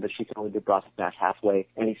back with him, but she can only be brought back halfway,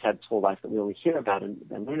 and he's had this whole life that we only hear about and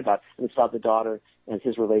learn about, and it's about the daughter and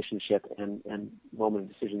his relationship and moment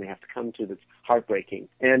of decision they have to come to that's heartbreaking.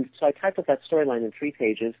 And so I typed up that storyline in 3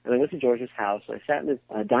 pages, and I went to George's house, and I sat in his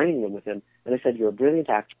dining room with him, and I said, you're a brilliant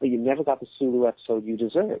actor, but you never got the Sulu episode you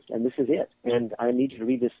deserved, and this is it. And I need you to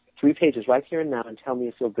read this 3 pages right here and now and tell me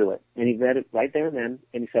if you'll do it. And he read it right there and then,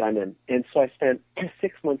 and he said, I'm in. And so I spent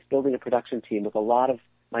 6 months building a production team with a lot of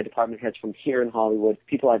my department heads from here in Hollywood,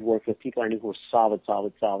 people I'd worked with, people I knew who were solid.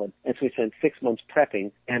 And so we spent 6 months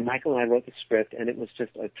prepping, and Michael and I wrote the script, and it was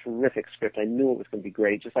just a terrific script. I knew it was going to be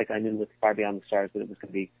great, just like I knew with Far Beyond the Stars that it was going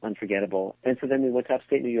to be unforgettable. And so then we went to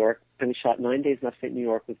upstate New York, and we shot 9 days in upstate New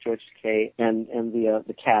York with George Takei and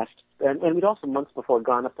the cast. And we'd also, months before,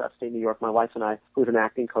 gone up to upstate New York, my wife and I, who was an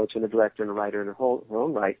acting coach and a director and a writer in her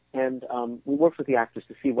own right. And we worked with the actors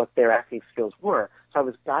to see what their acting skills were. So I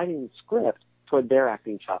was guiding the script toward their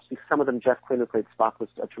acting chops. Because some of them, Jeff Quinn, who played Spock, was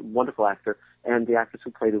a wonderful actor, and the actress who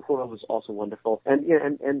played Uhura was also wonderful. And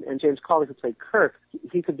James Cawley, who played Kirk,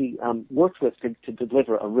 he could be worked with to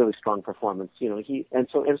deliver a really strong performance. And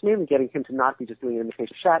so it was mainly getting him to not be just doing an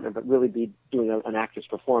imitation of Shatner, but really be doing an actor's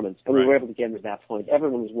performance. And we were able to get him to that point.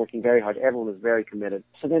 Everyone was working very hard. Everyone was very committed.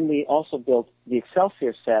 So then we also built the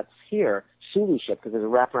Excelsior sets here, Sulu Ship, because there's a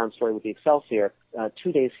wraparound story with the Excelsior,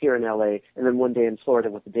 2 days here in L.A., and then 1 day in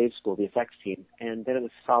Florida with the Dave School, the effects team. And then it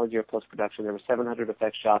was a solid year of post-production. There were 700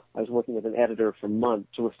 effects shots. I was working with an editor for months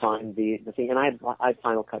to refine the thing. And I had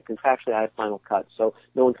Final Cut. Contractually, I had Final Cut, so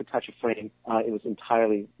no one could touch a frame. It was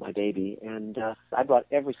entirely my baby. And I brought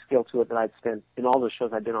every skill to it that I'd spent in all the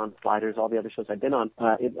shows I'd been on, Sliders, all the other shows I'd been on.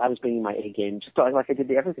 I was bringing my A game, just like I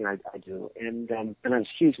did everything I do. And I was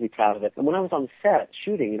hugely proud of it. And when I was on set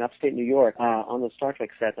shooting in upstate New York, on the Star Trek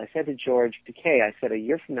sets, I said to George Takei, I said, a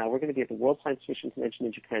year from now, we're going to be at the World Science Fiction Convention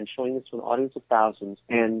in Japan, showing this to an audience of thousands,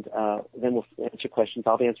 and then we'll answer questions.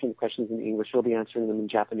 I'll be answering the questions in English. He'll be answering them in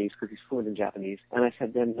Japanese because he's fluent in Japanese. And I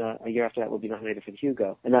said, then a year after that, we'll be nominated for the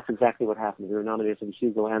Hugo. And that's exactly what happened. We were nominated for the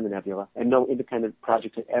Hugo and the Nebula, and no independent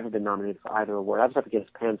project had ever been nominated for either award. I was up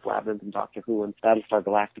against Pan's Labyrinth and Doctor Who and Battlestar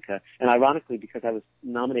Galactica. And ironically, because I was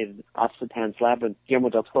nominated opposite Pan's Labyrinth, Guillermo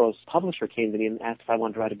del Toro's publisher came to me and asked if I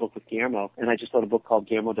wanted to write a book with Guillermo. And I just wrote a book called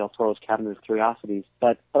Guillermo del Toro's Cabinet of Curiosities.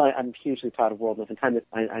 But I'm hugely proud of World Enough in Time.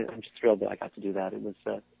 I'm just thrilled that I got to do that. It was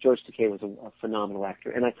George Takei was a phenomenal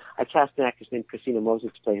actor, and I cast an actress named Christina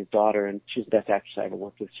Moses to play his daughter, and she's the best actress I ever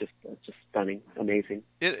worked with. Just stunning, amazing.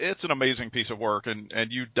 It's an amazing piece of work, and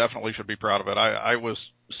you definitely should be proud of it. I was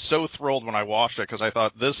so thrilled when I watched it because I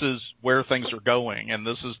thought this is where things are going, and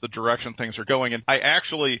this is the direction things are going. And I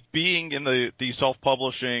actually, being in the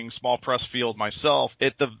self-publishing small press field myself,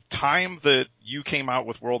 at the time that you came out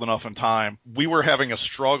with World Enough in Time, we were having a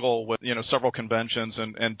struggle with several conventions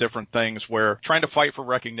and different things where trying to fight for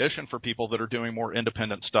recognition for people that are doing more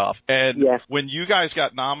independent stuff. And when you guys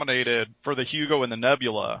got nominated for the Hugo and the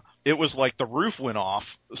Nebula, it was like the roof went off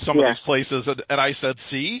some of these places. And I said,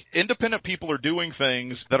 see, independent people are doing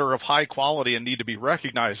things that are of high quality and need to be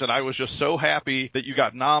recognized. And I was just so happy that you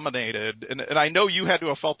got nominated. And I know you had to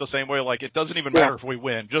have felt the same way, like it doesn't even matter if we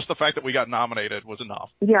win. Just the fact that we got nominated was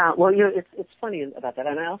enough. Yeah, well, it's funny about that.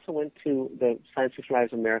 And I also went to the Science Fiction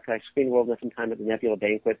Writers of America. I screened World Enough in Time at the Nebula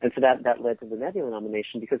Banquet. And so that led to the Nebula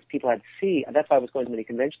nomination because people had to see, that's why I was going to many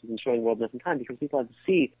conventions and showing World Enough in Time, because people had to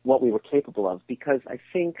see what we were capable of. Because I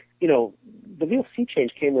think, the real sea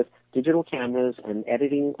change came with digital cameras and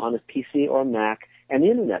editing on a PC or a Mac and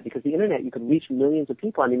the Internet, because the Internet, you could reach millions of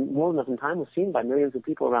people. I mean, World Enough in Time was seen by millions of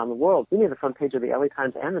people around the world. We made the front page of the LA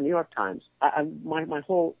Times and the New York Times. My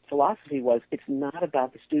whole philosophy was it's not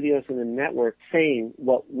about the studios and the network saying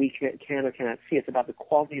what we can or cannot see. It's about the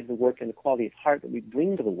quality of the work and the quality of heart that we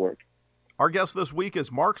bring to the work. Our guest this week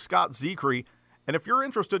is Mark Scott Zekri. And if you're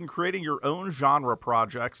interested in creating your own genre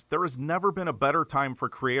projects, there has never been a better time for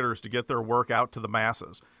creators to get their work out to the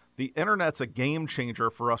masses. The Internet's a game changer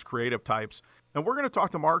for us creative types. And we're going to talk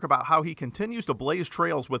to Mark about how he continues to blaze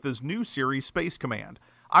trails with his new series, Space Command.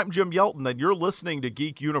 I'm Jim Yelton, and you're listening to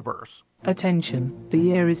Geek Universe. Attention, the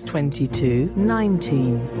year is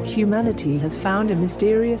 2219. Humanity has found a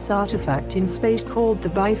mysterious artifact in space called the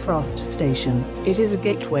Bifrost Station. It is a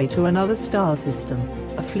gateway to another star system.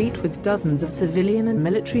 A fleet with dozens of civilian and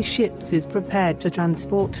military ships is prepared to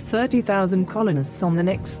transport 30,000 colonists on the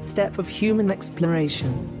next step of human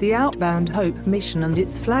exploration. The Outbound Hope mission and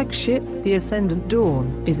its flagship, the Ascendant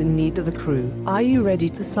Dawn, is in need of a crew. Are you ready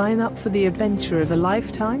to sign up for the adventure of a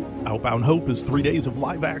lifetime? Outbound Hope is 3 days of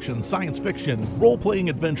live-action science fiction, role-playing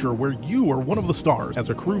adventure where you are one of the stars as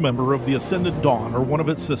a crew member of the Ascendant Dawn or one of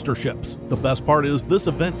its sister ships. The best part is this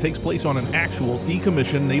event takes place on an actual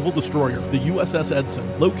decommissioned naval destroyer, the USS Edson,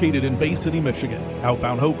 located in Bay City, Michigan.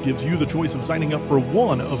 Outbound Hope gives you the choice of signing up for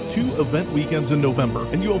one of 2 event weekends in November,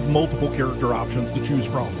 and you have multiple character options to choose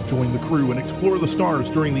from. Join the crew and explore the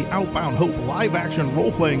stars during the Outbound Hope live-action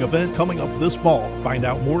role-playing event coming up this fall. Find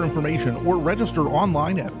out more information or register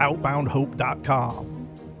online at outboundhope.com.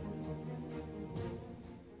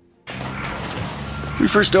 We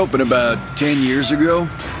first opened about 10 years ago.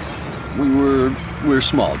 We were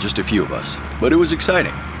small, just a few of us, but it was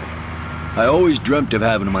exciting. I always dreamt of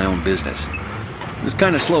having my own business. It was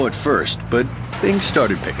kind of slow at first, but things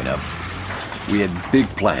started picking up. We had big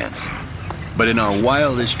plans. But in our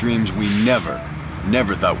wildest dreams, we never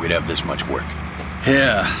thought we'd have this much work.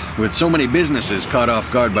 Yeah, with so many businesses caught off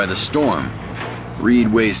guard by the storm,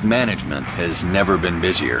 Reed Waste Management has never been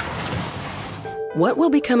busier. What will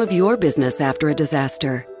become of your business after a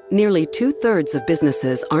disaster? Nearly 2/3 of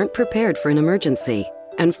businesses aren't prepared for an emergency,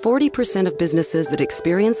 and 40% of businesses that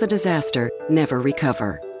experience a disaster never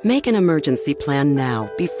recover. Make an emergency plan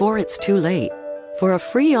now, before it's too late. For a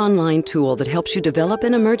free online tool that helps you develop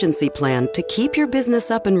an emergency plan to keep your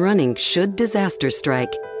business up and running should disaster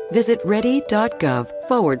strike, visit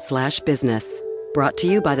ready.gov/business. Brought to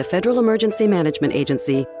you by the Federal Emergency Management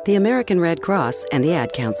Agency, the American Red Cross, and the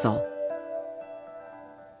Ad Council.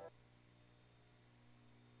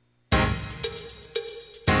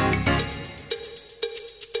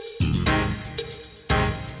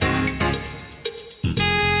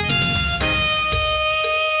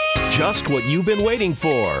 Just what you've been waiting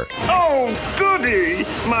for. Oh, goody!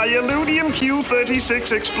 My Illudium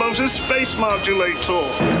Q36 explosive space modulator.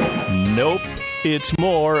 Nope. It's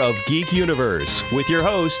more of Geek Universe with your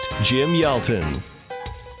host, Jim Yelton.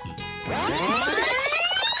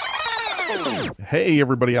 Hey,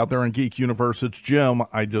 everybody out there in Geek Universe, it's Jim.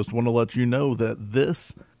 I just want to let you know that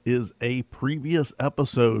this is a previous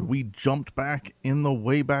episode. We jumped back in the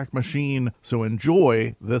Wayback Machine, so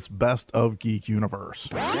enjoy this Best of Geek Universe.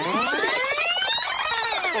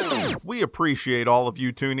 We appreciate all of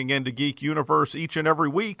you tuning in to Geek Universe each and every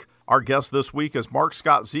week. Our guest this week is Mark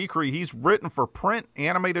Scott Zekri. He's written for print,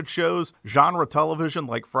 animated shows, genre television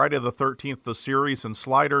like Friday the 13th, the series, and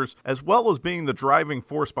Sliders, as well as being the driving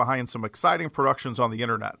force behind some exciting productions on the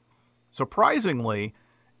internet. Surprisingly,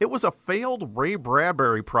 it was a failed Ray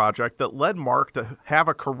Bradbury project that led Mark to have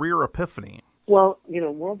a career epiphany. Well,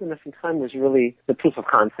 World Enough in Time was really the proof of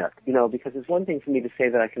concept, because it's one thing for me to say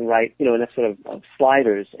that I can write, an episode of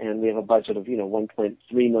Sliders and we have a budget of,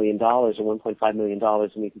 $1.3 million or $1.5 million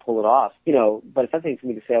and we can pull it off, but it's something for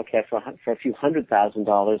me to say, okay, for a few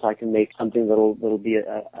 $100,000, I can make something that'll be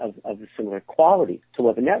of a similar quality to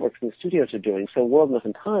what the networks and the studios are doing. So World Enough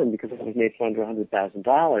in Time, because it was made for under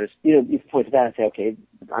 $100,000, you can point to that and say, okay,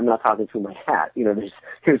 I'm not talking through my hat,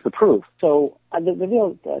 here's the proof. So the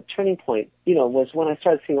real turning point, was when I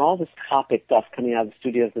started seeing all this topic stuff coming out of the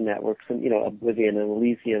studios and networks and, Oblivion and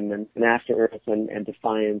Elysium and After Earth and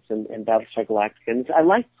Defiance and Battlestar Galactica. And I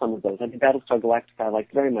liked some of those. I mean, Battlestar Galactica I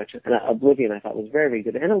liked very much. And Oblivion I thought was very, very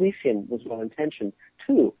good. And Elysium was well-intentioned,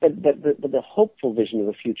 too. But the hopeful vision of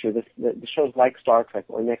the future, the shows like Star Trek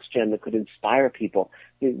or Next Gen that could inspire people,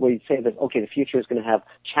 where you'd say that, okay, the future is going to have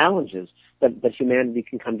challenges, that humanity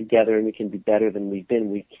can come together and we can be better than we've been.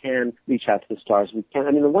 We can reach out to the stars. We can.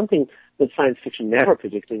 I mean, the one thing that science fiction never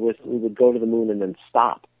predicted was that we would go to the moon and then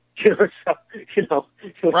stop. It was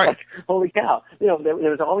right. Like, holy cow. There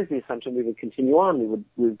was always the assumption we would continue on. We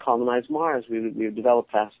would colonize Mars. We would develop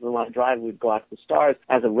faster than light drive. We would go out to the stars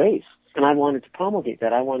as a race. And I wanted to promulgate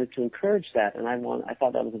that. I wanted to encourage that. And I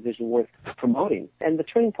thought that was a vision worth promoting. And the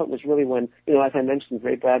turning point was really when, as I mentioned,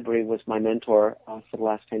 Ray Bradbury was my mentor for the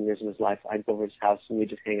last 10 years of his life. I'd go over his house and we'd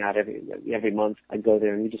just hang out every month. I'd go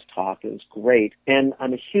there and we'd just talk. It was great. And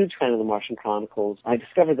I'm a huge fan of the Martian Chronicles. I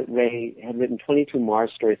discovered that Ray had written 22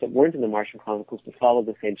 Mars stories that weren't in the Martian Chronicles but followed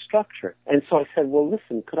the same structure. And so I said, well,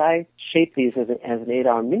 listen, could I shape these as an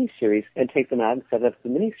 8-hour miniseries and take them out and set up the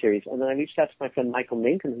miniseries? And then I reached out to my friend Michael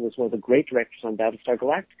Menken, who was one of the great directors on Battlestar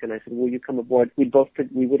Galactica, and I said, will you come aboard? We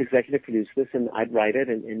would executive produce this, and I'd write it,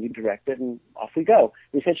 and you direct it, and off we go.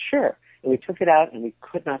 And he said, sure. And we took it out, and we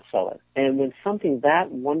could not sell it. And when something that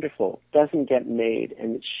wonderful doesn't get made,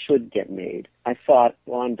 and it should get made, I thought,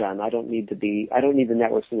 well, I'm done. I don't need the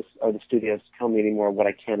networks or the studios to tell me anymore what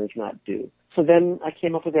I can and cannot do. So then I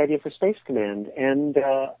came up with the idea for Space Command, and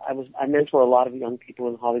I mentor a lot of young people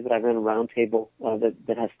in Hollywood. I run a roundtable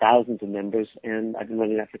that has thousands of members, and I've been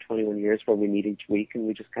running that for 21 years, where we meet each week and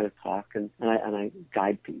we just kind of talk, and I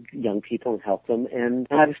guide young people and help them. And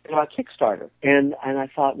I just put out Kickstarter, and I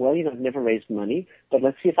thought, well, I've never raised money, but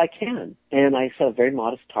let's see if I can. And I set a very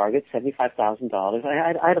modest target, $75,000.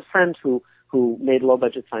 I had a friend who made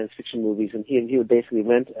low-budget science fiction movies, and he would basically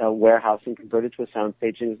rent a warehouse and convert it to a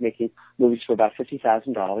soundstage, and he was making movies for about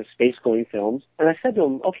 $50,000, space-going films. And I said to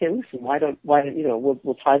him, okay, listen, why don't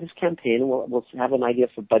we'll try this campaign, and we'll have an idea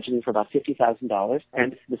for budgeting for about $50,000,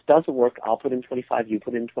 and if this doesn't work, I'll put in 25, you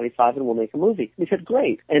put in 25, and we'll make a movie. And he said,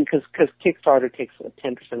 great. And because Kickstarter takes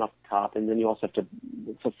 10% off the top, and then you also have to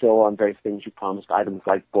fulfill on various things you promised, items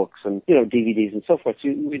like books and, DVDs and so forth. So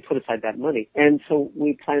we put aside that money. And so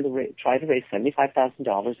we planned to try to raise raise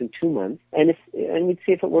 $75,000 in 2 months, and we'd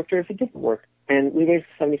see if it worked or if it didn't work. And we raised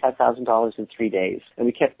 $75,000 in 3 days, and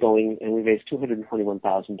we kept going, and we raised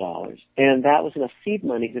 $221,000, and that was enough seed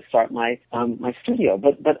money to start my studio.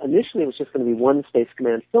 But initially, it was just going to be one Space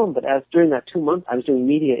Command film. But as during that 2 months, I was doing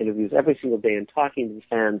media interviews every single day and talking to the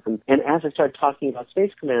fans, and as I started talking about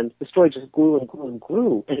Space Command, the story just grew and grew and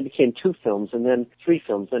grew, and it became 2 films, and then 3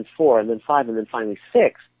 films, then 4, and then 5, and then finally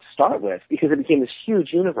 6. Start with, because it became this huge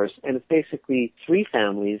universe, and it's basically 3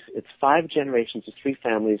 families. It's 5 generations of 3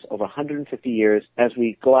 families over 150 years as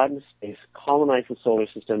we go out into space, colonize the solar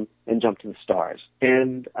system, and jump to the stars.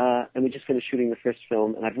 And we just finished shooting the first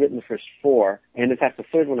film, and I've written the first 4. And in fact, the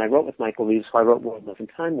third one I wrote with Michael Reeves, who I wrote World, Love, and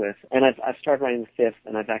Time with, and I've started writing the 5th,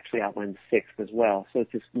 and I've actually outlined the 6th as well. So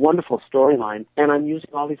it's this wonderful storyline, and I'm using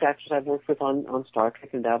all these actors I've worked with on Star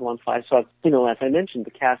Trek and Babylon 5. So, as I mentioned,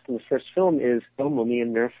 the cast in the first film is Bill Mumy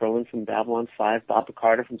and Mira Furlan from Babylon 5, Bob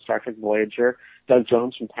Picardo from Star Trek Voyager, Doug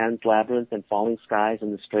Jones from Pan's Labyrinth and Falling Skies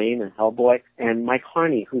and The Strain and Hellboy, and Mike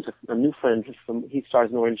Harney, who's a new friend he stars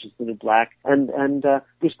in Orange is the New Black, and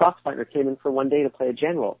Bruce Boxleitner came in for one day to play a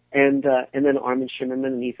general, and then Armin Shimmerman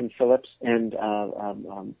and Ethan Phillips and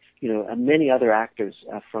many other actors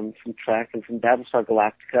from Trek and from Battlestar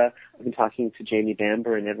Galactica. I've been talking to Jamie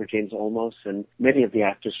Bamber and Edward James Olmos and many of the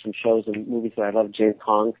actors from shows and movies that I love, James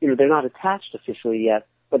Kong. They're not attached officially yet,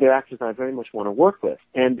 but they're actors that I very much want to work with.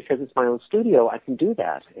 And because it's my own studio, I can do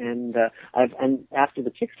that. And after the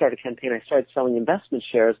Kickstarter campaign, I started selling investment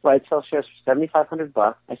shares, where I'd sell shares for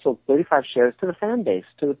 $7,500. I sold 35 shares to the fan base,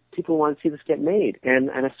 to the people who want to see this get made. And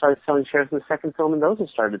I started selling shares in the second film, and those have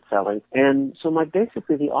started selling. And so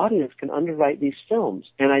basically the audience can underwrite these films.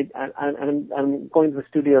 And I'm going to the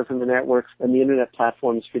studios and the networks and the internet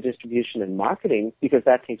platforms for distribution and marketing, because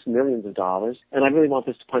that takes millions of dollars. And I really want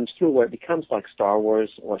this to punch through where it becomes like Star Wars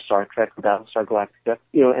or Star Trek or Battlestar Galactica,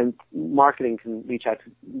 and marketing can reach out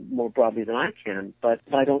to more broadly than I can, but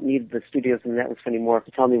I don't need the studios and networks anymore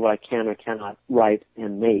to tell me what I can or cannot write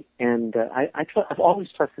and make. And I've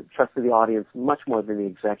always trusted the audience much more than the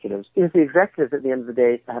executives, because the executives at the end of the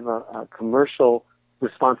day have a commercial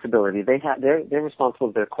responsibility. They're responsible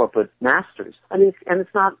for their corporate masters. And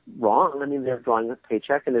it's not wrong. They're drawing a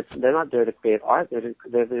paycheck, and they're not there to create art. They're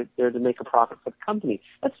there to make a profit for the company.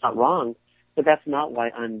 That's not wrong. But that's not why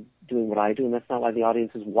I'm doing what I do, and that's not why the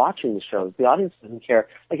audience is watching the shows. The audience doesn't care.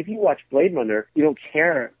 Like, if you watch Blade Runner, you don't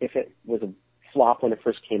care if it was a flop when it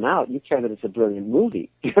first came out. You care that it's a brilliant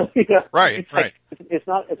movie. Right, right. It's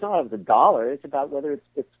not about the dollar. It's about whether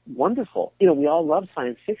it's wonderful. We all love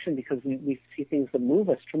science fiction because we see things that move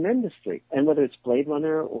us tremendously. And whether it's Blade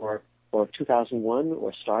Runner or 2001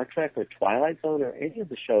 or Star Trek or Twilight Zone or any of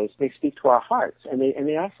the shows, they speak to our hearts, and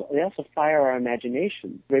they also fire our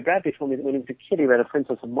imagination. Ray Bradbury told me that when he was a kid, he read A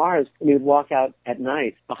Princess of Mars, and he would walk out at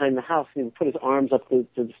night behind the house, and he would put his arms up to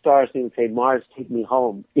the stars, and he would say, "Mars, take me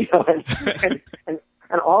home."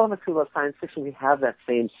 And all of us who love science fiction, we have that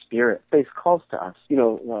same spirit. Space calls to us. The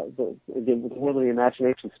world of the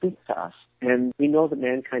imagination speaks to us, and we know that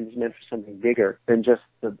mankind is meant for something bigger than just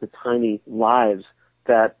the tiny lives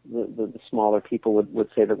that the smaller people would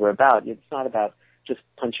say that we're about. It's not about just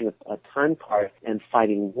punching a time card and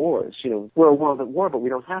fighting wars. We're a world at war, but we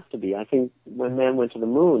don't have to be. I think when man went to the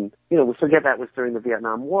moon, we forget that was during the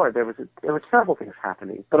Vietnam War. There were terrible things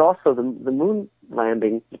happening. But also the moon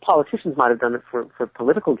landing, the politicians might have done it for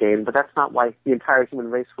political gain, but that's not why the entire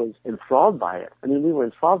human race was enthralled by it. We were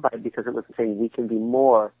enthralled by it because it was saying we can be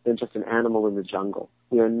more than just an animal in the jungle.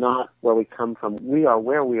 We are not where we come from. We are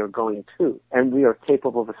where we are going to, and we are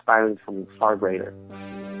capable of aspiring to something far greater.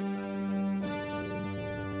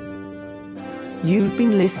 You've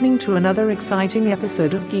been listening to another exciting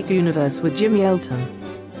episode of Geek Universe with Jim Yelton.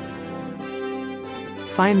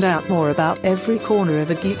 Find out more about every corner of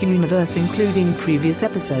the Geek Universe, including previous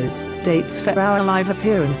episodes, dates for our live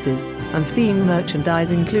appearances, and theme merchandise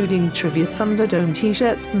including Trivia Thunderdome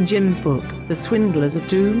t-shirts and Jim's book, The Swindlers of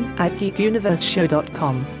Doom, at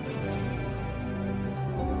geekuniverseshow.com.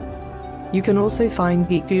 You can also find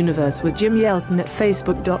Geek Universe with Jim Yelton at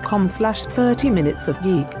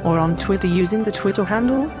facebook.com/30minutesofgeek or on Twitter using the Twitter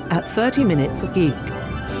handle @30minutesofgeek.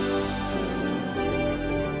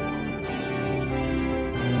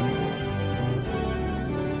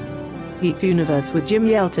 Geek Universe with Jim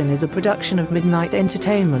Yelton is a production of Midnight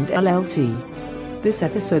Entertainment LLC. This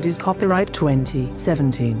episode is copyright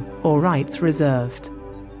 2017, all rights reserved.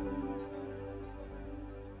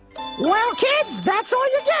 Well, kids, that's all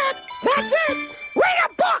you get. That's it. Read a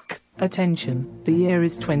book. Attention, the year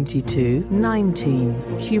is 2219.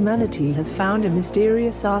 Humanity has found a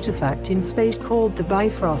mysterious artifact in space called the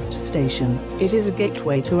Bifrost Station. It is a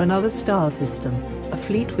gateway to another star system. A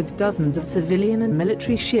fleet with dozens of civilian and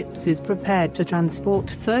military ships is prepared to transport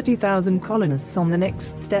 30,000 colonists on the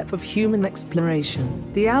next step of human exploration.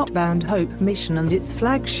 The Outbound Hope mission and its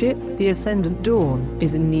flagship, the Ascendant Dawn,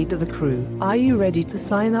 is in need of a crew. Are you ready to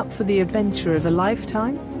sign up for the adventure of a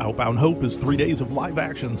lifetime? Outbound Hope is 3 days of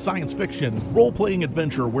live-action, science fiction, role-playing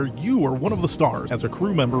adventure where you are one of the stars as a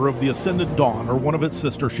crew member of the Ascendant Dawn or one of its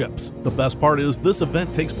sister ships. The best part is this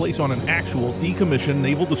event takes place on an actual decommissioned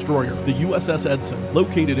naval destroyer, the USS Edson,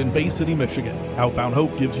 located in Bay City, Michigan. Outbound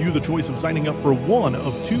Hope gives you the choice of signing up for one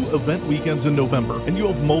of 2 event weekends in November, and you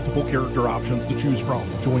have multiple character options to choose from.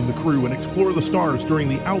 Join the crew and explore the stars during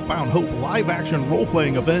the Outbound Hope live-action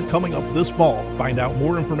role-playing event coming up this fall. Find out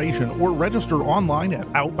more information or register online at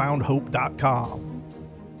outboundhope.com.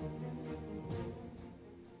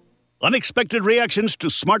 Unexpected reactions to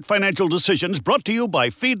smart financial decisions brought to you by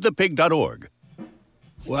feedthepig.org.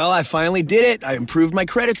 Well, I finally did it. I improved my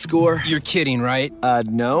credit score. You're kidding, right?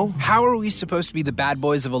 No. How are we supposed to be the bad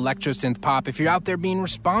boys of electro-synth pop if you're out there being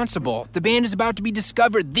responsible? The band is about to be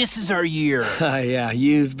discovered. This is our year. Yeah,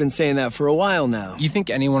 you've been saying that for a while now. You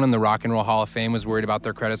think anyone in the Rock and Roll Hall of Fame was worried about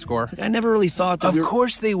their credit score? I never really thought that. Of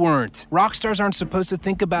course they weren't. Rock stars aren't supposed to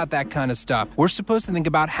think about that kind of stuff. We're supposed to think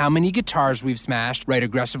about how many guitars we've smashed, write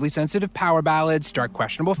aggressively sensitive power ballads, start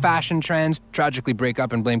questionable fashion trends, tragically break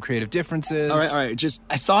up and blame creative differences. All right.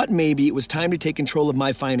 I thought maybe it was time to take control of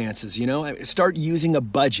my finances, you know? Start using a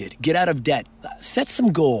budget, get out of debt, set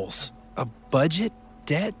some goals. A budget?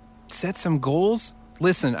 Debt? Set some goals?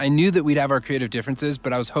 Listen, I knew that we'd have our creative differences,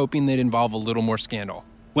 but I was hoping they'd involve a little more scandal.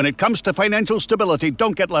 When it comes to financial stability,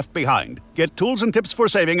 don't get left behind. Get tools and tips for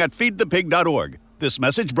saving at feedthepig.org. This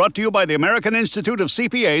message brought to you by the American Institute of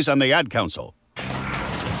CPAs and the Ad Council.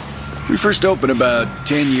 We first opened about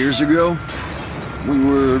 10 years ago. We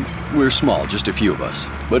were small, just a few of us,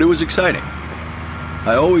 but it was exciting.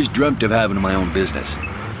 I always dreamt of having my own business.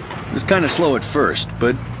 It was kind of slow at first,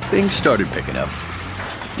 but things started picking up.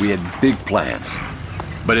 We had big plans,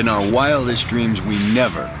 but in our wildest dreams, we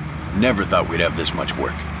never thought we'd have this much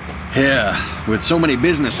work. Yeah, with so many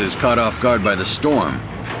businesses caught off guard by the storm,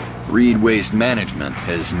 Reed Waste Management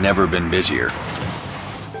has never been busier.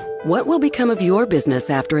 What will become of your business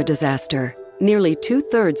after a disaster? Nearly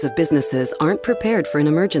 2/3 of businesses aren't prepared for an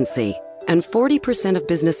emergency, and 40% of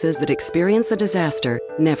businesses that experience a disaster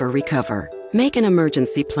never recover. Make an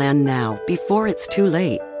emergency plan now, before it's too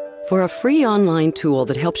late. For a free online tool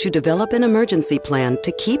that helps you develop an emergency plan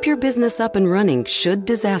to keep your business up and running should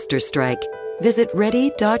disaster strike, visit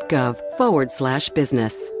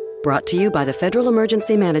ready.gov/business. Brought to you by the Federal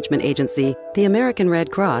Emergency Management Agency, the American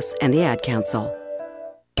Red Cross, and the Ad Council.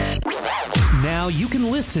 Now you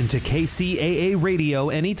can listen to KCAA Radio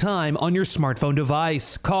anytime on your smartphone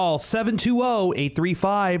device. Call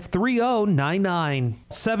 720-835-3099.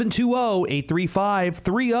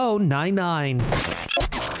 720-835-3099.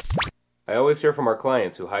 I always hear from our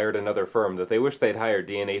clients who hired another firm that they wish they'd hired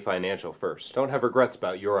DNA Financial first. Don't have regrets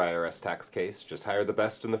about your IRS tax case. Just hire the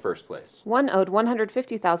best in the first place. One owed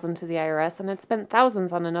 $150,000 to the IRS and had spent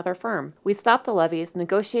thousands on another firm. We stopped the levies,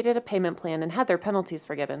 negotiated a payment plan, and had their penalties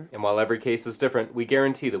forgiven. And while every case is different, we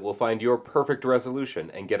guarantee that we'll find your perfect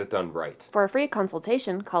resolution and get it done right. For a free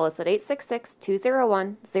consultation, call us at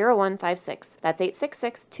 866-201-0156. That's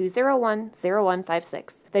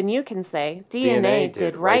 866-201-0156. Then you can say, DNA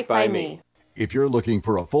did right by me. If you're looking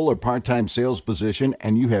for a full or part-time sales position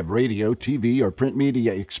and you have radio, TV, or print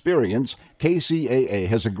media experience, KCAA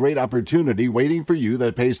has a great opportunity waiting for you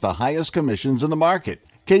that pays the highest commissions in the market.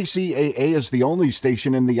 KCAA is the only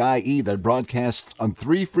station in the IE that broadcasts on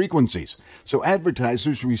 3 frequencies, so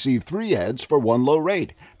advertisers receive 3 ads for 1 low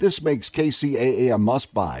rate. This makes KCAA a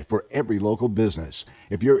must-buy for every local business.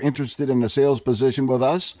 If you're interested in a sales position with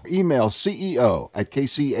us, email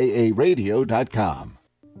ceo@kcaaradio.com.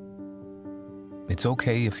 It's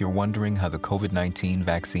okay if you're wondering how the COVID-19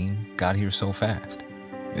 vaccine got here so fast.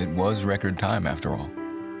 It was record time after all.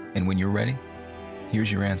 And when you're ready,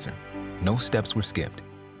 here's your answer. No steps were skipped.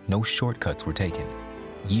 No shortcuts were taken.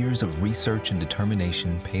 Years of research and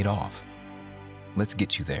determination paid off. Let's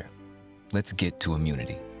get you there. Let's get to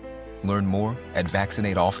immunity. Learn more at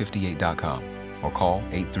vaccinateall58.com or call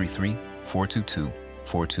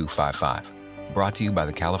 833-422-4255. Brought to you by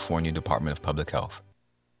the California Department of Public Health.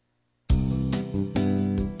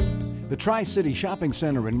 The Tri-City Shopping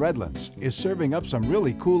Center in Redlands is serving up some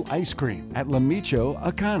really cool ice cream at La Micho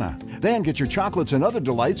Acana. Then get your chocolates and other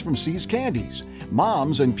delights from See's Candies.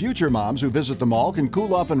 Moms and future moms who visit the mall can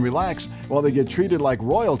cool off and relax while they get treated like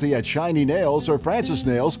royalty at Shiny Nails or Francis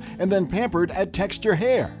Nails and then pampered at Texture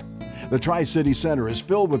Hair. The Tri-City Center is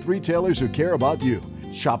filled with retailers who care about you.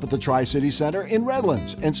 Shop at the Tri-City Center in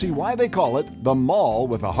Redlands and see why they call it the Mall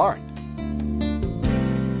with a Heart.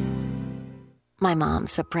 My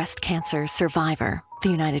mom's a breast cancer survivor. The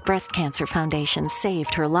United Breast Cancer Foundation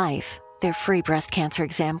saved her life. Their free breast cancer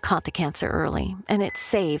exam caught the cancer early, and it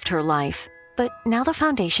saved her life. But now the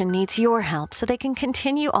foundation needs your help so they can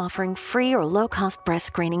continue offering free or low-cost breast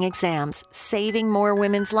screening exams, saving more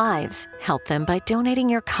women's lives. Help them by donating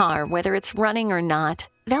your car, whether it's running or not.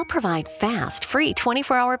 They'll provide fast, free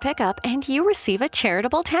 24-hour pickup, and you receive a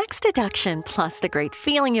charitable tax deduction, plus the great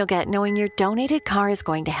feeling you'll get knowing your donated car is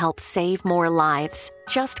going to help save more lives.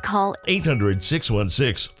 Just call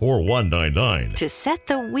 800-616-4199 to set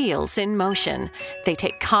the wheels in motion. They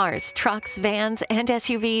take cars, trucks, vans, and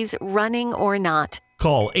SUVs, running or not.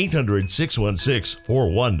 Call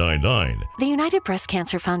 800-616-4199. The United Breast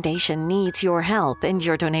Cancer Foundation needs your help, and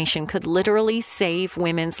your donation could literally save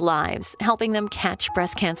women's lives, helping them catch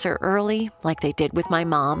breast cancer early, like they did with my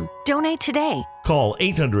mom. Donate today. Call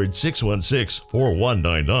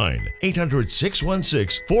 800-616-4199.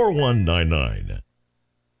 800-616-4199.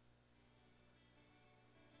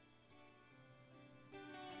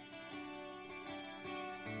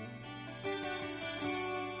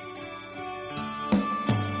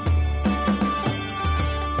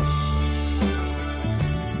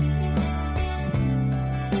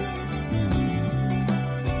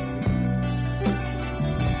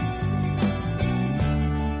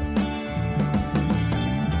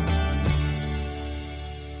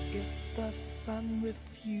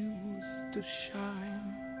 To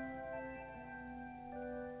shine,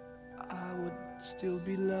 I would still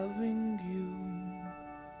be loving you.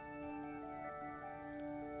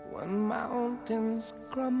 When mountains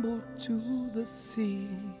crumble to the sea,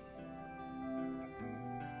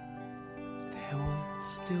 there will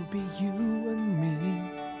still be you and me.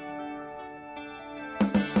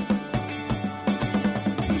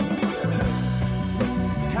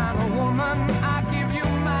 Kind of woman, I give you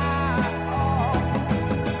my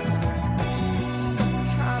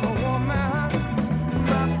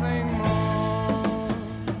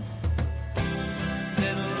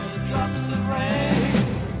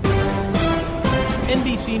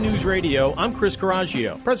NBC News Radio, I'm Chris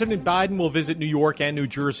Coraggio. President Biden will visit New York and New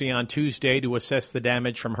Jersey on Tuesday to assess the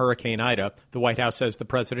damage from Hurricane Ida. The White House says the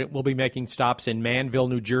president will be making stops in Manville,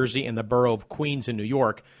 New Jersey, and the borough of Queens in New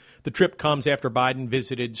York. The trip comes after Biden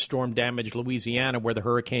visited storm-damaged Louisiana, where the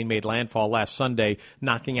hurricane made landfall last Sunday,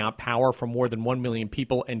 knocking out power for more than 1 million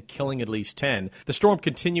people and killing at least 10. The storm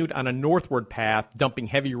continued on a northward path, dumping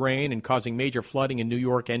heavy rain and causing major flooding in New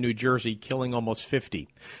York and New Jersey, killing almost 50.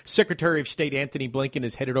 Secretary of State Antony Blinken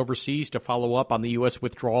is headed overseas to follow up on the U.S.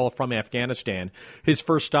 withdrawal from Afghanistan. His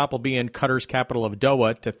first stop will be in Qatar's capital of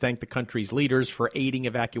Doha to thank the country's leaders for aiding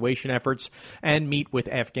evacuation efforts and meet with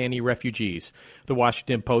Afghani refugees. The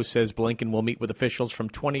Washington Post says Blinken will meet with officials from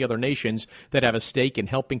 20 other nations that have a stake in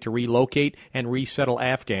helping to relocate and resettle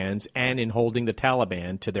Afghans and in holding the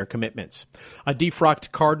Taliban to their commitments. A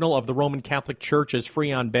defrocked cardinal of the Roman Catholic Church is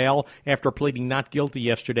free on bail after pleading not guilty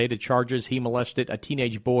yesterday to charges he molested a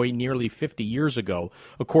teenage boy nearly 50 years ago.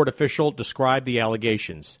 A court official described the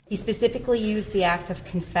allegations. He specifically used the act of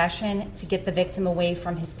confession to get the victim away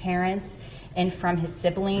from his parents and from his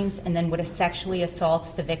siblings, and then would sexually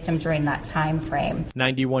assault the victim during that time frame.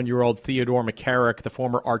 91-year-old Theodore McCarrick, the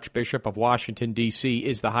former Archbishop of Washington, D.C.,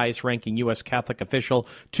 is the highest-ranking U.S. Catholic official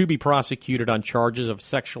to be prosecuted on charges of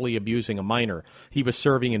sexually abusing a minor. He was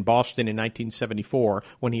serving in Boston in 1974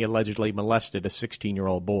 when he allegedly molested a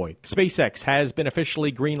 16-year-old boy. SpaceX has been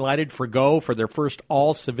officially green-lighted for Go for their first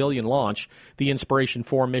all-civilian launch. The Inspiration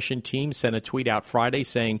 4 mission team sent a tweet out Friday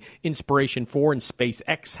saying Inspiration 4 and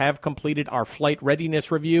SpaceX have completed our flight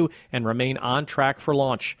readiness review and remain on track for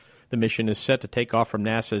launch. The mission is set to take off from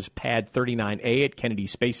NASA's Pad 39A at Kennedy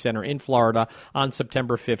Space Center in Florida on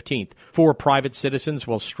September 15th. 4 private citizens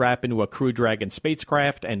will strap into a Crew Dragon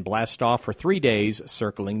spacecraft and blast off for 3 days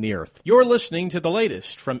circling the Earth. You're listening to the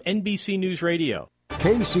latest from NBC News Radio.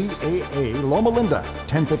 KCAA Loma Linda,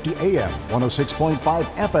 1050 AM, 106.5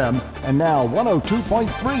 FM, and now 102.3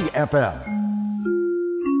 FM.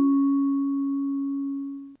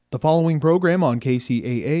 The following program on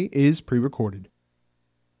KCAA is pre-recorded.